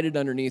 slide it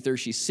underneath her.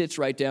 She sits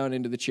right down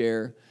into the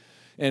chair.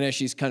 And as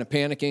she's kind of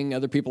panicking,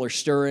 other people are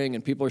stirring,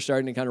 and people are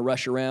starting to kind of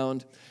rush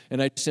around.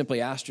 And I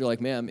simply asked her, like,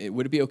 ma'am,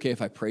 would it be okay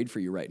if I prayed for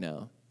you right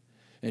now?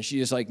 And she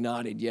just like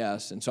nodded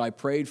yes. And so I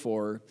prayed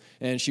for her,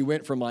 and she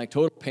went from like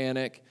total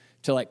panic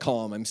to like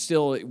calm. I'm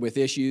still with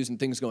issues and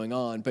things going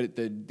on, but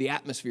the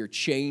atmosphere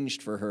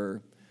changed for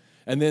her.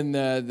 And then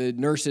the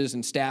nurses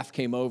and staff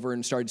came over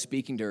and started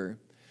speaking to her.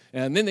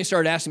 And then they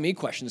started asking me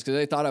questions because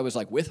they thought I was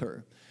like with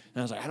her. And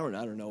I was like, I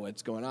don't know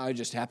what's going on. I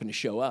just happened to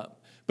show up.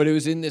 But it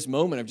was in this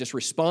moment of just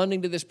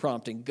responding to this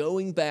prompting,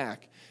 going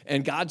back,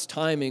 and God's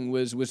timing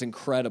was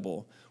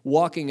incredible.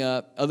 Walking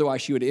up,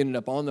 otherwise she would have ended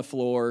up on the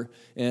floor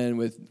and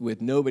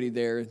with nobody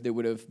there that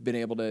would have been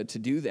able to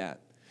do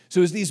that. So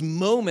it was these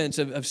moments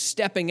of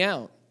stepping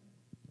out.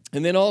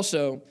 And then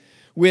also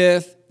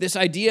with this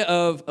idea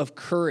of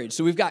courage.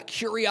 So we've got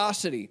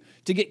curiosity,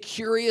 to get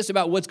curious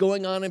about what's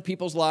going on in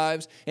people's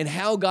lives and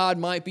how God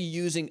might be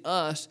using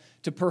us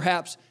to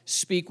perhaps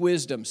speak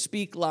wisdom,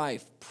 speak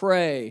life,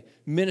 pray,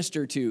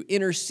 minister to,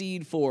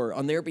 intercede for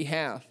on their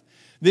behalf.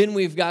 Then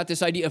we've got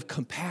this idea of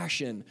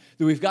compassion,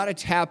 that we've got to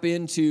tap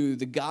into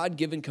the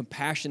God-given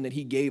compassion that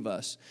he gave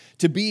us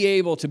to be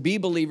able to be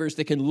believers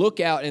that can look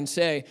out and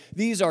say,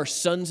 these are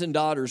sons and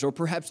daughters, or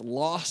perhaps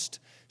lost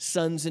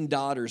sons and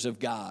daughters of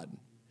God.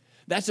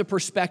 That's a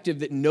perspective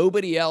that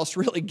nobody else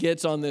really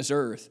gets on this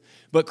earth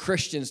but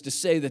Christians, to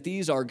say that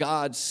these are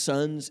God's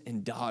sons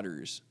and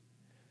daughters.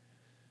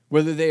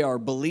 Whether they are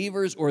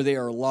believers or they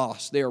are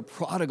lost, they are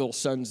prodigal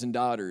sons and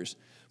daughters.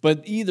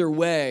 But either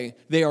way,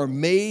 they are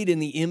made in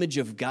the image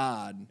of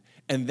God,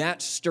 and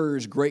that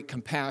stirs great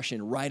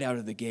compassion right out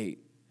of the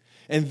gate.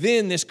 And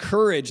then this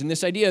courage and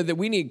this idea that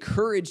we need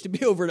courage to be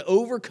able to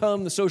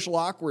overcome the social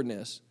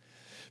awkwardness.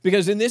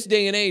 Because in this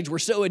day and age, we're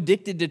so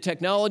addicted to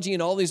technology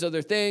and all these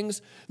other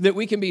things that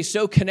we can be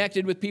so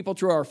connected with people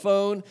through our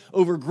phone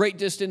over great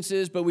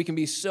distances, but we can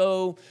be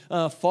so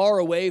far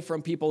away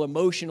from people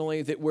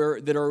emotionally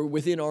that are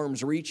within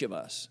arm's reach of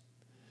us.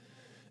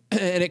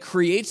 And it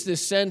creates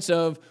this sense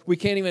of we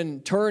can't even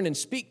turn and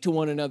speak to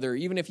one another.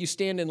 Even if you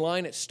stand in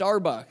line at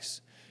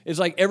Starbucks, it's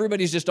like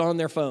everybody's just on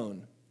their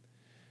phone.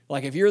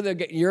 Like if you're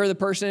the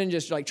person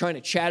just like trying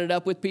to chat it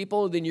up with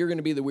people, then you're going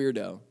to be the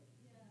weirdo.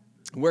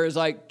 Whereas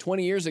like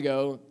 20 years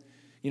ago,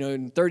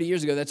 and 30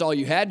 years ago, that's all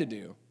you had to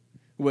do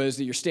was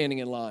that you're standing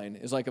in line.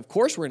 It's like, of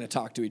course we're going to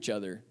talk to each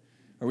other.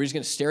 Are we just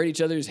going to stare at each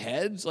other's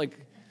heads? Like,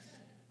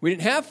 we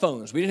didn't have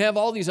phones. We didn't have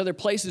all these other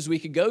places we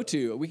could go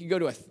to. We could go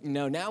to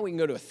now we can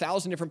go to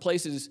 1,000 different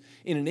places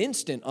in an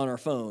instant on our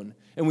phone,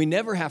 and we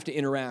never have to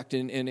interact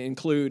and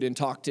include and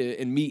talk to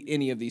and meet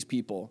any of these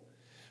people.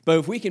 But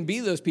if we can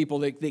be those people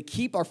that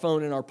keep our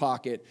phone in our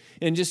pocket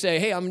and just say,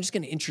 hey, I'm just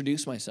going to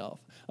introduce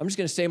myself. I'm just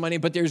going to say my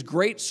name. But there's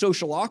great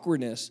social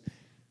awkwardness.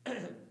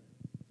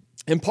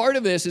 And part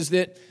of this is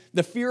that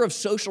the fear of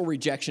social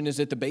rejection is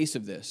at the base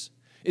of this,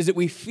 is that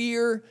we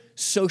fear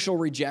social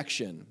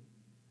rejection.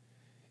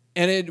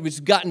 And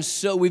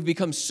we've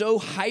become so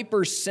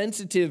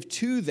hypersensitive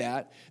to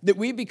that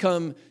we've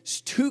become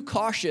too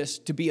cautious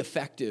to be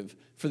effective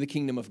for the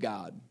kingdom of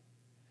God.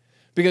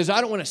 Because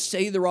I don't want to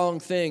say the wrong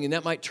thing, and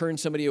that might turn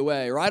somebody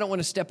away. Or I don't want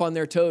to step on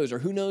their toes, or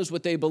who knows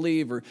what they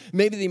believe, or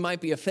maybe they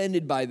might be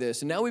offended by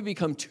this. And now we've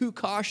become too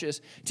cautious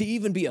to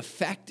even be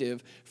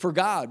effective for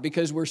God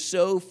because we're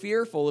so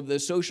fearful of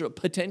the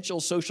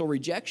potential social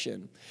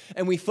rejection.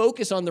 And we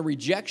focus on the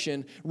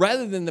rejection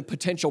rather than the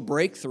potential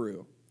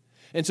breakthrough.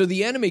 And so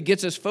the enemy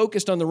gets us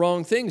focused on the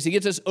wrong things. He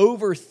gets us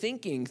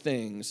overthinking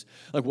things.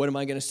 Like, what am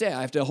I going to say? I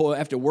have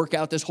to work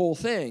out this whole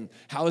thing.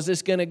 How is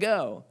this going to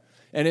go?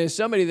 And as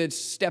somebody that's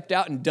stepped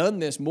out and done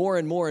this more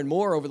and more and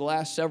more over the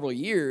last several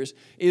years,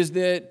 is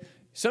that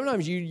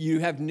sometimes you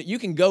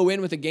can go in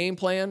with a game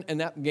plan,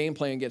 and that game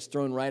plan gets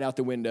thrown right out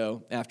the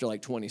window after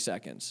like 20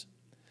 seconds.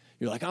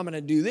 You're like, I'm going to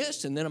do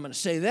this, and then I'm going to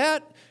say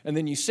that, and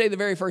then you say the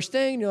very first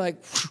thing, and you're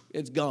like,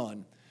 it's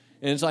gone.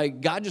 And it's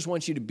like God just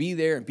wants you to be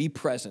there and be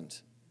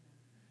present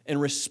and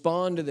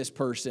respond to this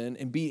person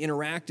and be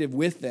interactive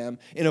with them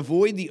and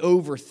avoid the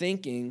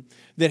overthinking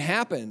that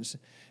happens.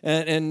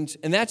 And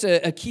that's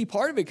a key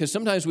part of it, because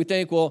sometimes we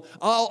think, well,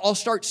 I'll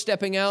start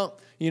stepping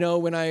out,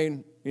 when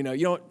I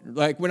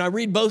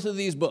read both of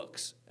these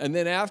books, and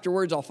then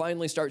afterwards I'll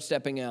finally start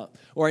stepping out,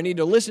 or I need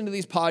to listen to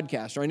these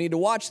podcasts, or I need to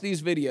watch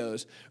these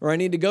videos, or I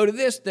need to go to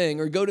this thing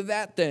or go to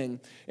that thing.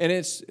 And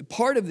it's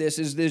part of this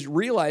is this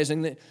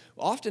realizing that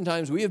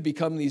oftentimes we have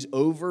become these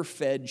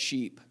overfed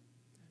sheep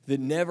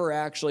that never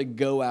actually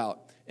go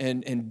out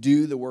and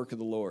do the work of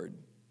the Lord.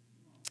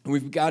 And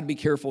we've got to be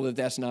careful that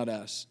that's not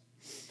us.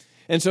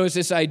 And so it's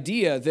this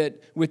idea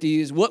that with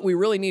these, what we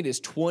really need is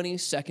 20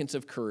 seconds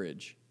of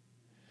courage.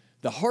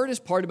 The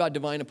hardest part about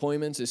divine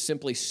appointments is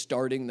simply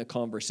starting the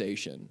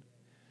conversation.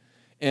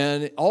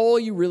 And all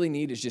you really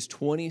need is just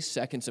 20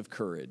 seconds of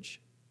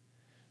courage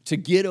to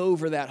get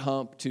over that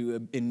hump,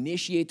 to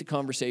initiate the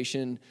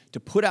conversation, to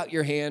put out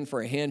your hand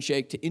for a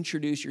handshake, to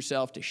introduce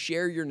yourself, to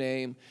share your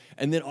name.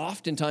 And then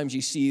oftentimes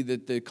you see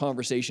that the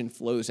conversation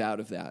flows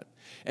out of that.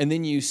 And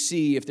then you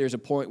see if there's a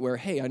point where,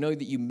 hey, I know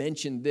that you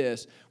mentioned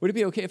this. Would it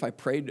be okay if I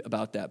prayed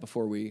about that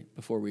before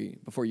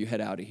you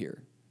head out of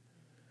here?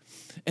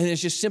 And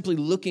it's just simply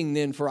looking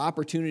then for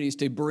opportunities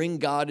to bring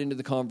God into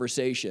the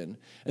conversation.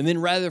 And then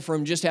rather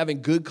from just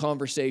having good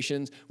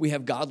conversations, we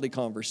have godly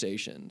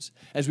conversations.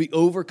 As we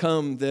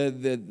overcome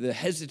the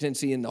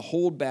hesitancy and the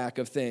holdback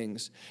of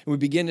things, and we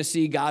begin to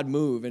see God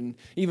move. And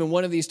even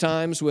one of these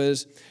times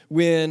was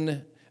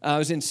when I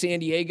was in San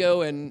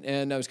Diego,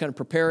 and I was kind of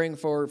preparing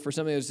for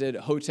something. I was at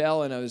a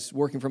hotel, and I was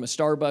working from a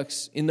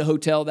Starbucks in the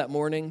hotel that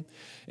morning.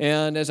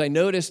 And as I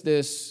noticed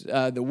this,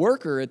 the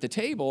worker at the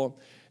table,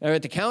 or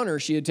at the counter,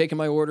 she had taken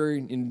my order,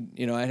 and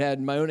I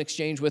had my own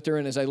exchange with her.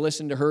 And as I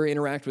listened to her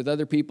interact with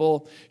other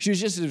people, she was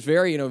just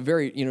very,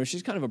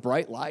 she's kind of a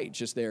bright light,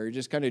 just there,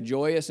 just kind of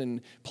joyous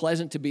and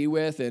pleasant to be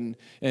with, and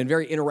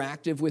very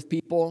interactive with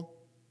people.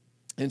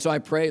 And so I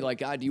prayed, like,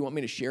 God, do you want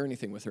me to share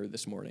anything with her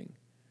this morning?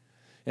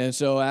 And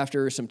so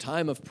after some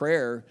time of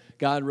prayer,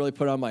 God really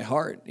put on my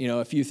heart,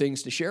 a few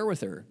things to share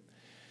with her.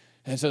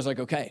 And so I was like,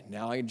 okay,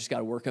 now I just got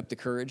to work up the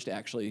courage to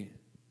actually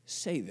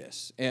say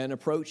this and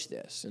approach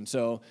this. And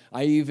so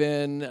I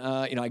even,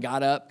 I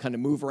got up, kind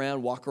of move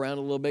around, walk around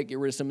a little bit, get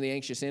rid of some of the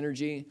anxious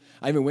energy.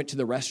 I even went to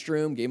the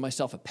restroom, gave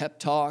myself a pep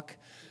talk.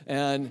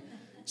 And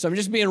so I'm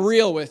just being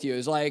real with you.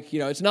 It's like,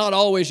 it's not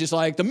always just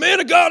like, the man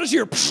of God is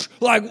here.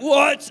 Like,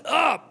 what's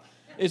up?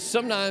 It's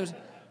sometimes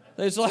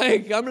It's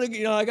like,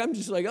 I'm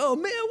just like, oh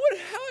man,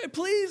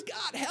 please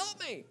God, help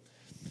me.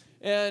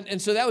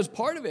 And so that was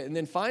part of it. And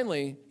then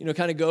finally,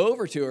 kind of go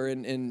over to her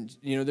and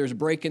there's a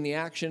break in the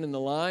action in the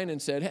line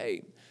and said,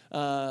 hey,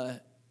 as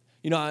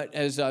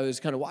I was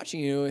kind of watching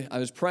you, I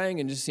was praying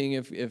and just seeing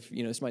if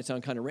this might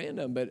sound kind of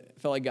random, but I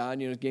felt like God,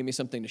 gave me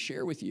something to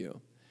share with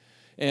you.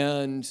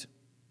 And,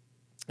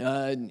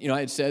 I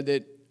had said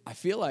that I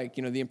feel like,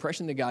 the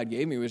impression that God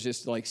gave me was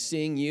just like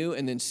seeing you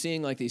and then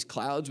seeing like these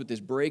clouds with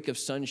this break of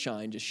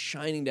sunshine just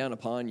shining down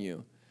upon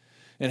you,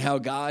 and how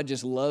God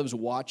just loves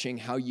watching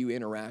how you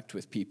interact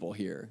with people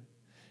here.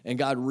 And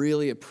God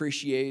really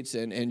appreciates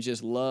and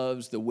just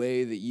loves the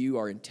way that you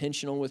are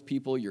intentional with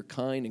people, you're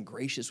kind and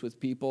gracious with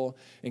people,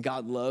 and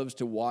God loves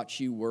to watch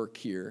you work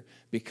here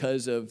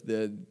because of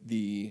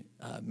the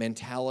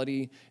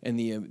mentality and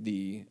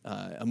the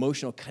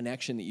emotional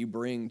connection that you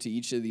bring to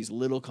each of these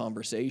little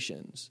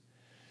conversations.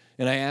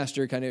 And I asked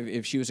her kind of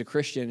if she was a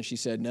Christian, and she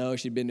said no.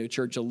 She'd been to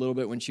church a little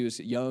bit when she was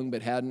young,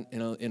 but hadn't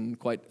in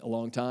quite a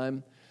long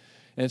time.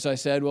 And so I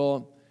said,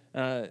 well,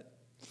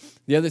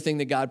 the other thing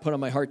that God put on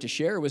my heart to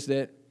share was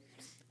that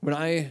when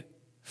I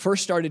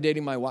first started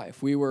dating my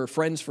wife, we were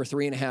friends for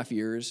 3.5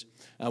 years.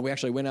 We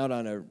actually went out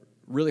on a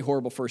really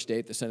horrible first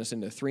date that sent us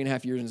into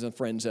 3.5 years in the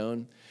friend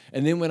zone.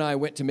 And then when I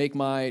went to make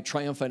my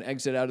triumphant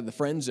exit out of the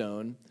friend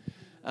zone,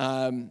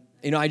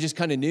 I just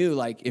kind of knew,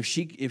 like, if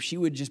she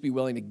would just be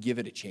willing to give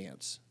it a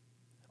chance.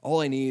 All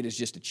I need is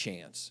just a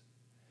chance.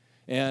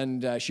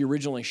 And she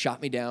originally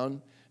shot me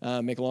down.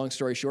 Make a long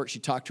story short, she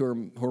talked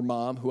to her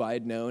mom, who I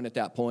had known at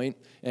that point,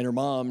 and her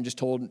mom just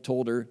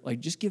told her, like,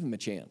 just give him a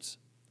chance.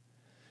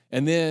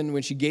 And then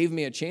when she gave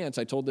me a chance,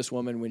 I told this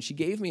woman, when she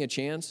gave me a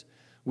chance,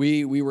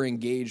 we were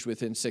engaged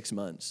within 6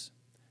 months,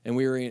 and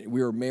we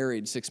were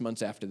married 6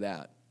 months after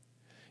that.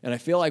 And I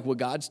feel like what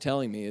God's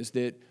telling me is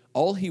that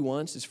all he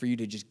wants is for you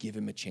to just give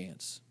him a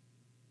chance.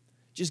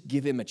 Just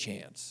give him a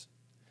chance.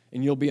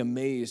 And you'll be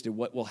amazed at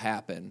what will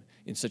happen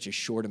in such a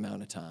short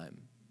amount of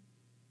time.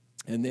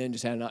 And then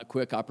just had a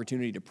quick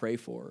opportunity to pray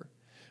for her.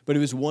 But it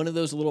was one of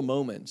those little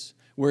moments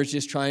where it's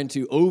just trying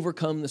to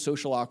overcome the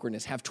social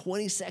awkwardness, have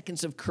 20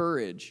 seconds of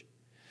courage,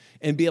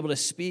 and be able to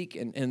speak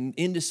and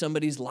into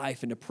somebody's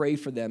life and to pray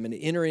for them and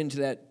to enter into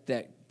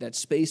that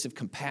space of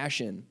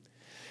compassion.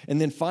 And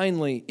then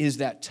finally is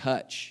that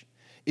touch,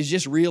 is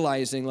just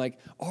realizing, like,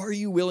 are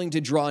you willing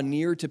to draw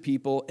near to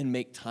people and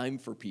make time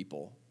for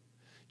people?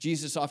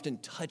 Jesus often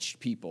touched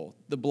people,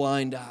 the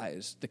blind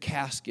eyes, the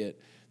casket,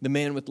 the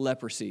man with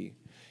leprosy.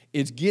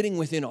 It's getting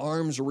within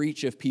arm's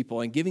reach of people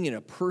and giving it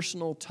a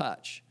personal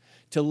touch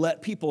to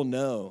let people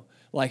know,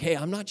 like, hey,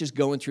 I'm not just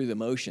going through the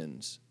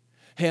motions.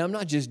 Hey, I'm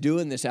not just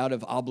doing this out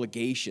of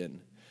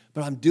obligation,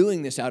 but I'm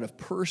doing this out of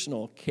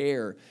personal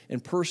care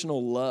and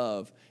personal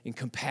love and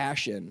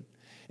compassion.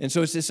 And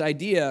so it's this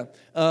idea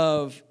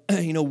of,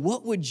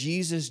 what would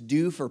Jesus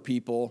do for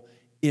people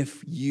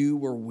if you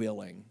were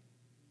willing?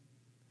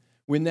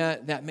 When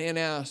that man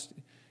asked,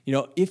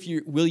 if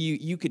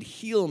you could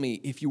heal me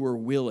if you were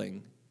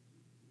willing.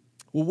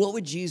 Well, what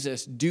would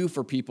Jesus do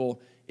for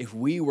people if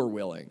we were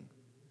willing?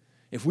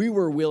 If we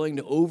were willing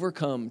to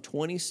overcome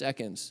 20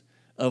 seconds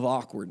of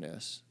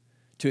awkwardness,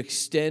 to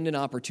extend an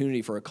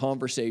opportunity for a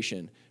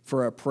conversation,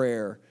 for a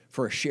prayer,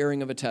 for a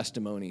sharing of a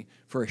testimony,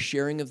 for a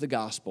sharing of the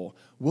gospel,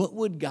 what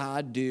would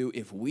God do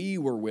if we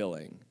were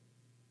willing?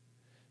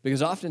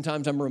 Because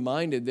oftentimes I'm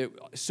reminded that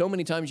so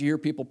many times you hear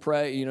people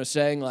pray,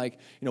 saying like,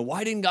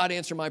 why didn't God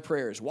answer my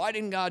prayers? Why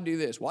didn't God do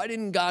this? Why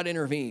didn't God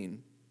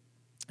intervene?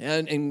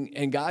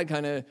 And God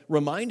kind of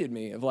reminded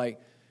me of,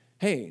 like,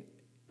 hey,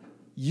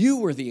 you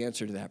were the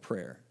answer to that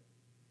prayer.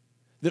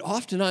 That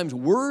oftentimes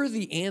we're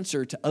the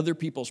answer to other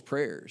people's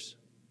prayers.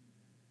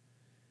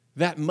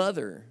 That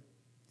mother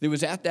that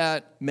was at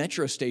that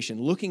metro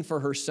station looking for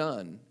her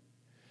son,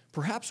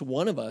 perhaps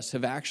one of us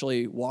have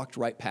actually walked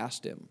right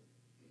past him.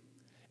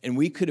 And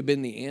we could have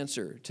been the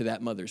answer to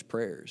that mother's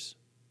prayers.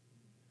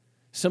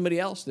 Somebody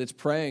else that's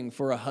praying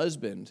for a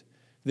husband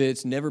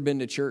that's never been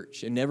to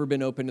church and never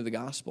been open to the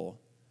gospel.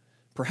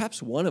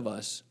 Perhaps one of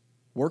us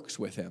works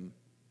with him.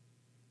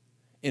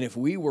 And if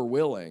we were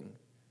willing,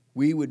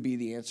 we would be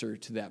the answer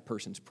to that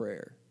person's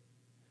prayer.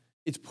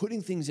 It's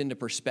putting things into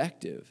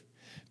perspective,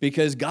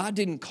 because God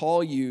didn't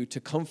call you to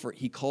comfort.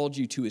 He called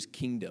you to his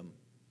kingdom.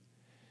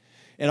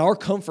 And our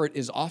comfort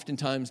is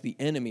oftentimes the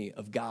enemy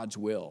of God's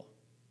will.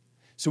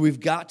 So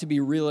we've got to be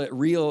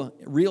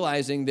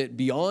realizing that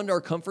beyond our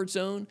comfort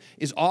zone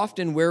is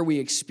often where we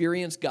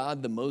experience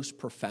God the most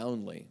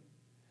profoundly.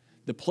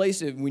 The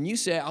place of, when you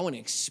say, I want to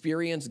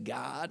experience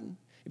God,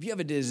 if you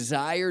have a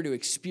desire to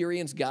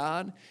experience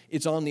God,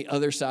 it's on the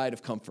other side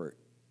of comfort.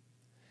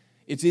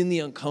 It's in the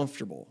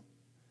uncomfortable,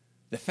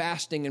 the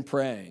fasting and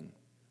praying.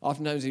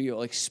 Oftentimes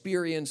you'll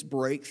experience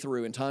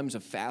breakthrough in times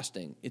of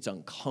fasting. It's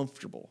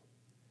uncomfortable.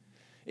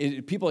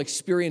 People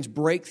experience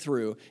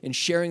breakthrough in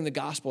sharing the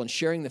gospel and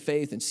sharing the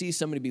faith and see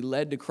somebody be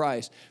led to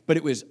Christ, but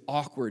it was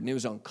awkward and it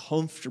was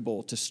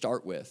uncomfortable to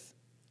start with.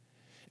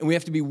 And we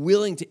have to be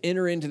willing to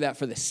enter into that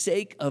for the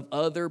sake of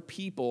other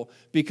people,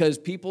 because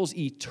people's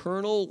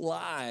eternal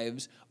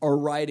lives are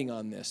riding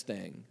on this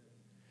thing.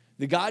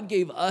 that God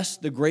gave us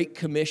the Great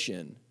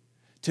Commission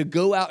to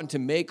go out and to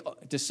make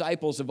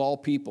disciples of all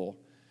people,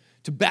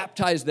 to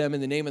baptize them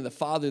in the name of the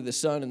Father, the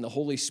Son, and the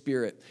Holy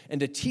Spirit,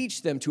 and to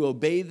teach them to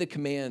obey the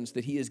commands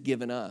that he has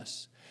given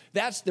us.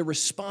 That's the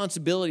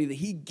responsibility that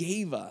he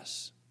gave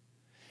us.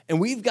 And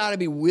we've got to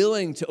be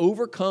willing to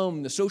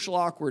overcome the social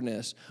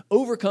awkwardness,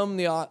 overcome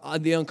the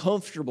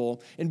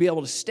uncomfortable, and be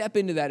able to step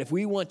into that if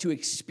we want to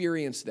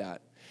experience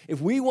that. If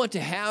we want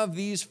to have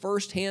these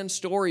firsthand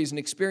stories and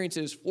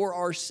experiences for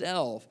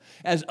ourselves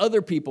as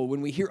other people, when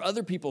we hear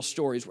other people's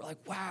stories, we're like,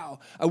 wow,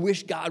 I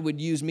wish God would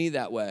use me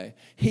that way.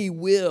 He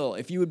will.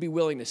 If you would be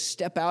willing to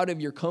step out of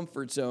your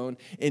comfort zone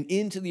and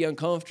into the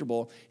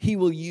uncomfortable, he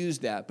will use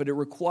that. But it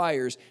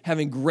requires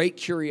having great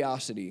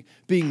curiosity,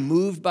 being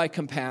moved by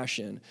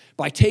compassion,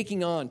 by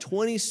taking on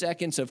 20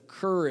 seconds of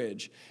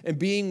courage and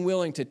being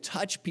willing to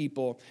touch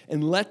people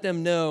and let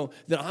them know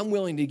that I'm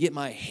willing to get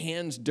my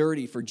hands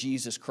dirty for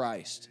Jesus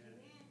Christ.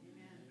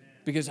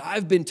 Because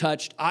I've been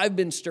touched, I've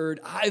been stirred,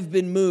 I've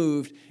been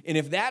moved. And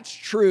if that's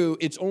true,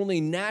 it's only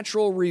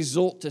natural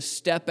result to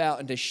step out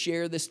and to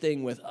share this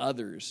thing with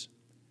others.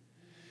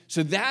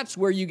 So that's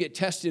where you get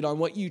tested on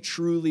what you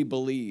truly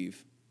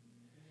believe,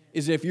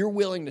 is if you're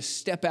willing to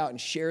step out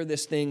and share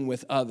this thing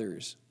with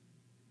others.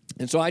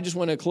 And so I just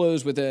want to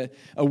close with a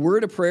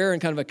word of prayer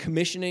and kind of a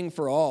commissioning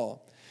for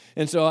all.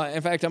 And so,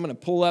 in fact, I'm going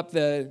to pull up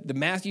the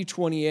Matthew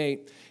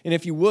 28. And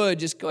if you would,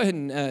 just go ahead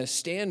and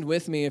stand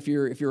with me if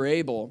you're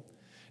able.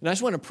 And I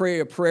just want to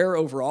pray a prayer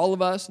over all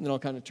of us, and then I'll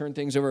kind of turn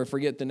things over. I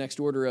forget the next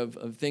order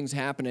of things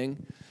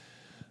happening.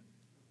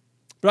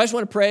 But I just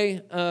want to pray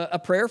a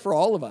prayer for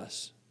all of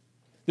us,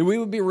 that we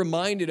would be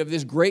reminded of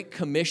this great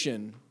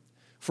commission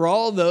for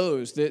all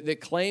those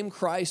that claim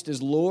Christ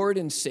as Lord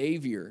and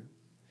Savior.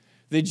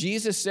 That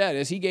Jesus said,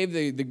 as he gave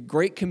the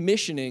great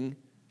commissioning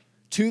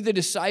to the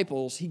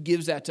disciples, he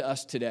gives that to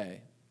us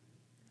today.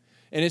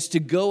 And it's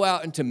to go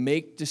out and to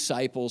make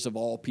disciples of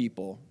all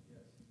people.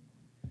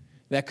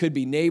 That could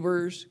be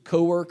neighbors,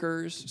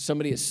 coworkers,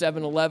 somebody at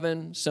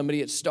 7-Eleven,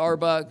 somebody at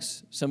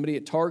Starbucks, somebody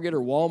at Target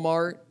or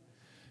Walmart.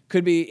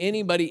 Could be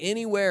anybody,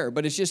 anywhere,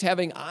 but it's just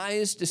having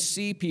eyes to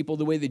see people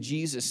the way that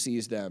Jesus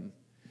sees them,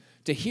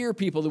 to hear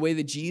people the way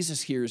that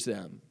Jesus hears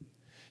them,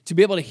 to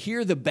be able to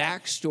hear the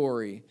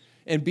backstory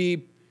and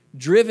be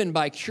driven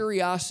by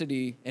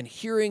curiosity and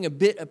hearing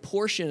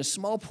a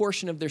small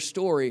portion of their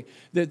story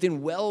that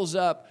then wells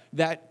up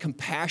that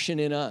compassion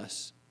in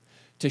us.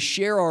 To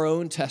share our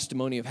own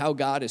testimony of how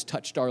God has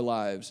touched our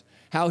lives,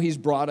 how he's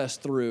brought us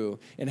through,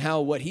 and how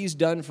what he's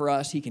done for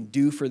us, he can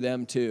do for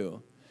them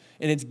too.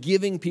 And it's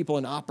giving people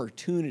an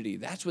opportunity.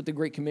 That's what the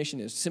Great Commission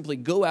is. Simply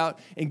go out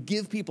and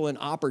give people an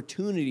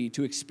opportunity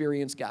to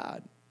experience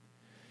God.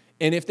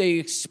 And if they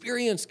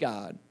experience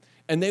God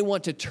and they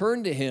want to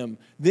turn to him,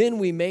 then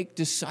we make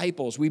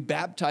disciples. We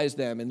baptize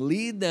them and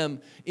lead them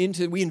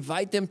we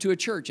invite them to a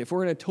church. If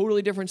we're in a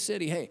totally different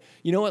city, hey,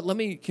 you know what,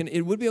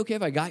 it would be okay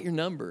if I got your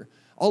number.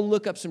 I'll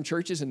look up some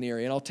churches in the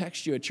area, and I'll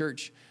text you a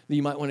church that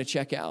you might want to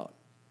check out.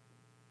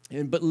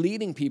 But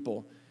leading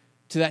people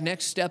to that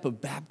next step of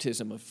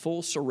baptism, of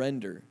full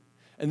surrender,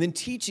 and then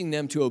teaching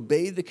them to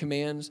obey the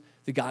commands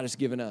that God has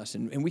given us.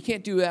 And we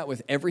can't do that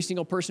with every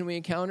single person we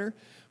encounter,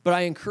 but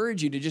I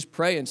encourage you to just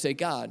pray and say,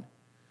 God,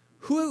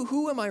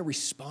 who am I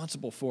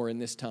responsible for in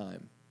this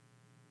time?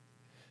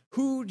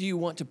 Who do you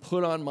want to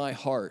put on my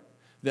heart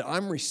that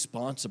I'm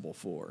responsible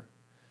for?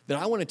 That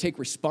I want to take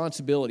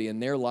responsibility in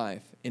their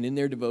life and in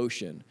their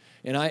devotion.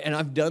 And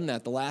I've done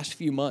that the last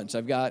few months.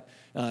 I've got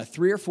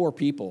 3 or 4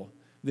 people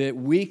that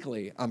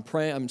weekly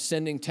I'm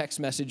sending text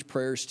message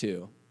prayers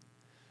to.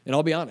 And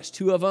I'll be honest,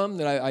 2 of them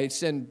that I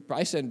send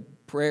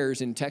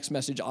prayers in text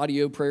message,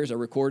 audio prayers. I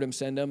record them,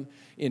 send them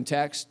in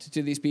text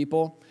to these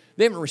people.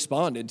 They haven't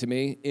responded to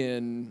me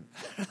in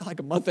like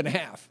a month and a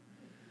half.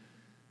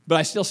 But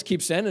I still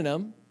keep sending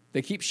them.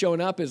 They keep showing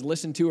up as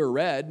listened to or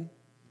read.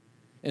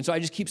 And so I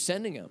just keep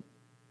sending them.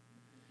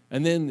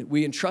 And then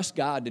we entrust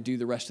God to do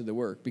the rest of the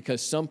work, because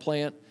some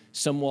plant,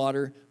 some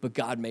water, but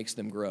God makes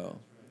them grow.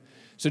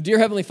 So dear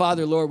Heavenly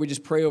Father, Lord, we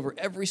just pray over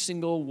every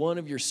single one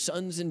of your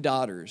sons and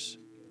daughters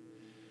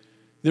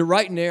that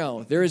right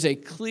now there is a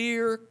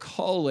clear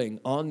calling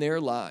on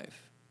their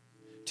life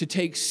to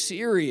take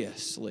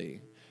seriously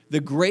the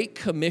Great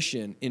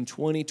Commission in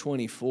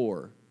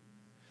 2024,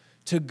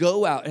 to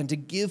go out and to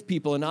give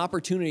people an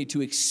opportunity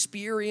to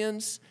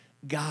experience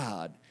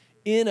God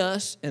in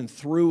us and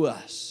through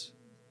us.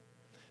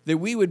 That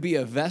we would be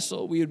a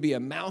vessel, we would be a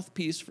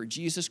mouthpiece for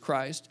Jesus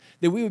Christ,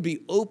 that we would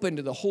be open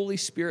to the Holy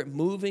Spirit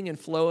moving and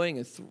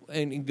flowing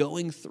and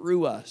going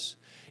through us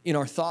in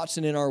our thoughts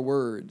and in our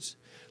words.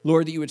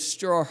 Lord, that you would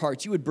stir our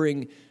hearts, you would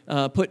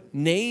put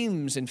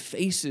names and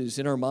faces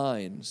in our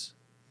minds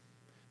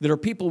that are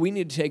people we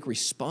need to take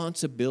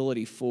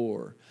responsibility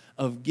for,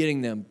 of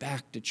getting them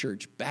back to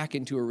church, back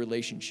into a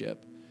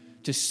relationship,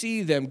 to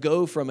see them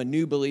go from a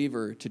new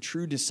believer to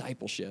true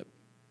discipleship.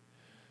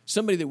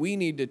 Somebody that we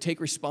need to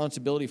take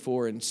responsibility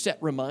for and set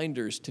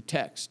reminders to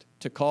text,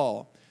 to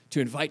call,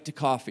 to invite to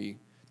coffee,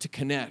 to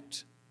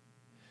connect.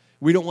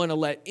 We don't want to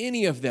let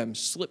any of them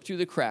slip through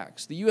the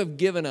cracks, that you have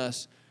given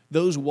us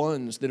those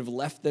ones that have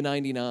left the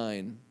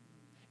 99.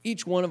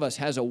 Each one of us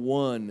has a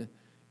one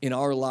in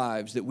our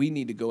lives that we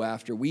need to go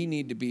after. We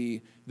need to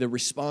be the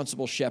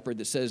responsible shepherd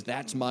that says,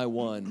 that's my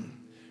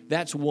one.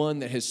 That's one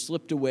that has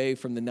slipped away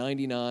from the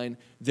 99.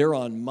 They're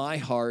on my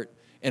heart,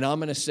 and I'm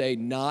going to say,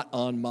 not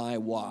on my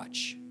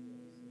watch.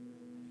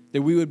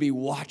 That we would be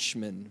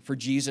watchmen for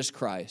Jesus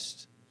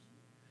Christ.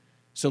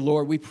 So,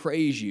 Lord, we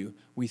praise you.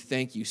 We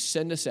thank you.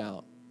 Send us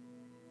out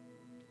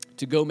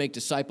to go make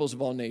disciples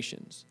of all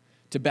nations,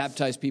 to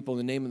baptize people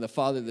in the name of the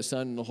Father, the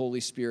Son, and the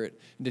Holy Spirit,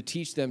 and to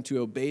teach them to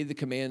obey the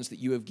commands that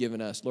you have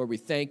given us. Lord, we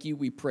thank you.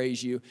 We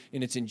praise you.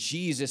 And it's in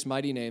Jesus'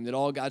 mighty name that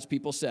all God's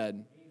people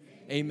said,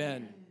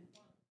 Amen.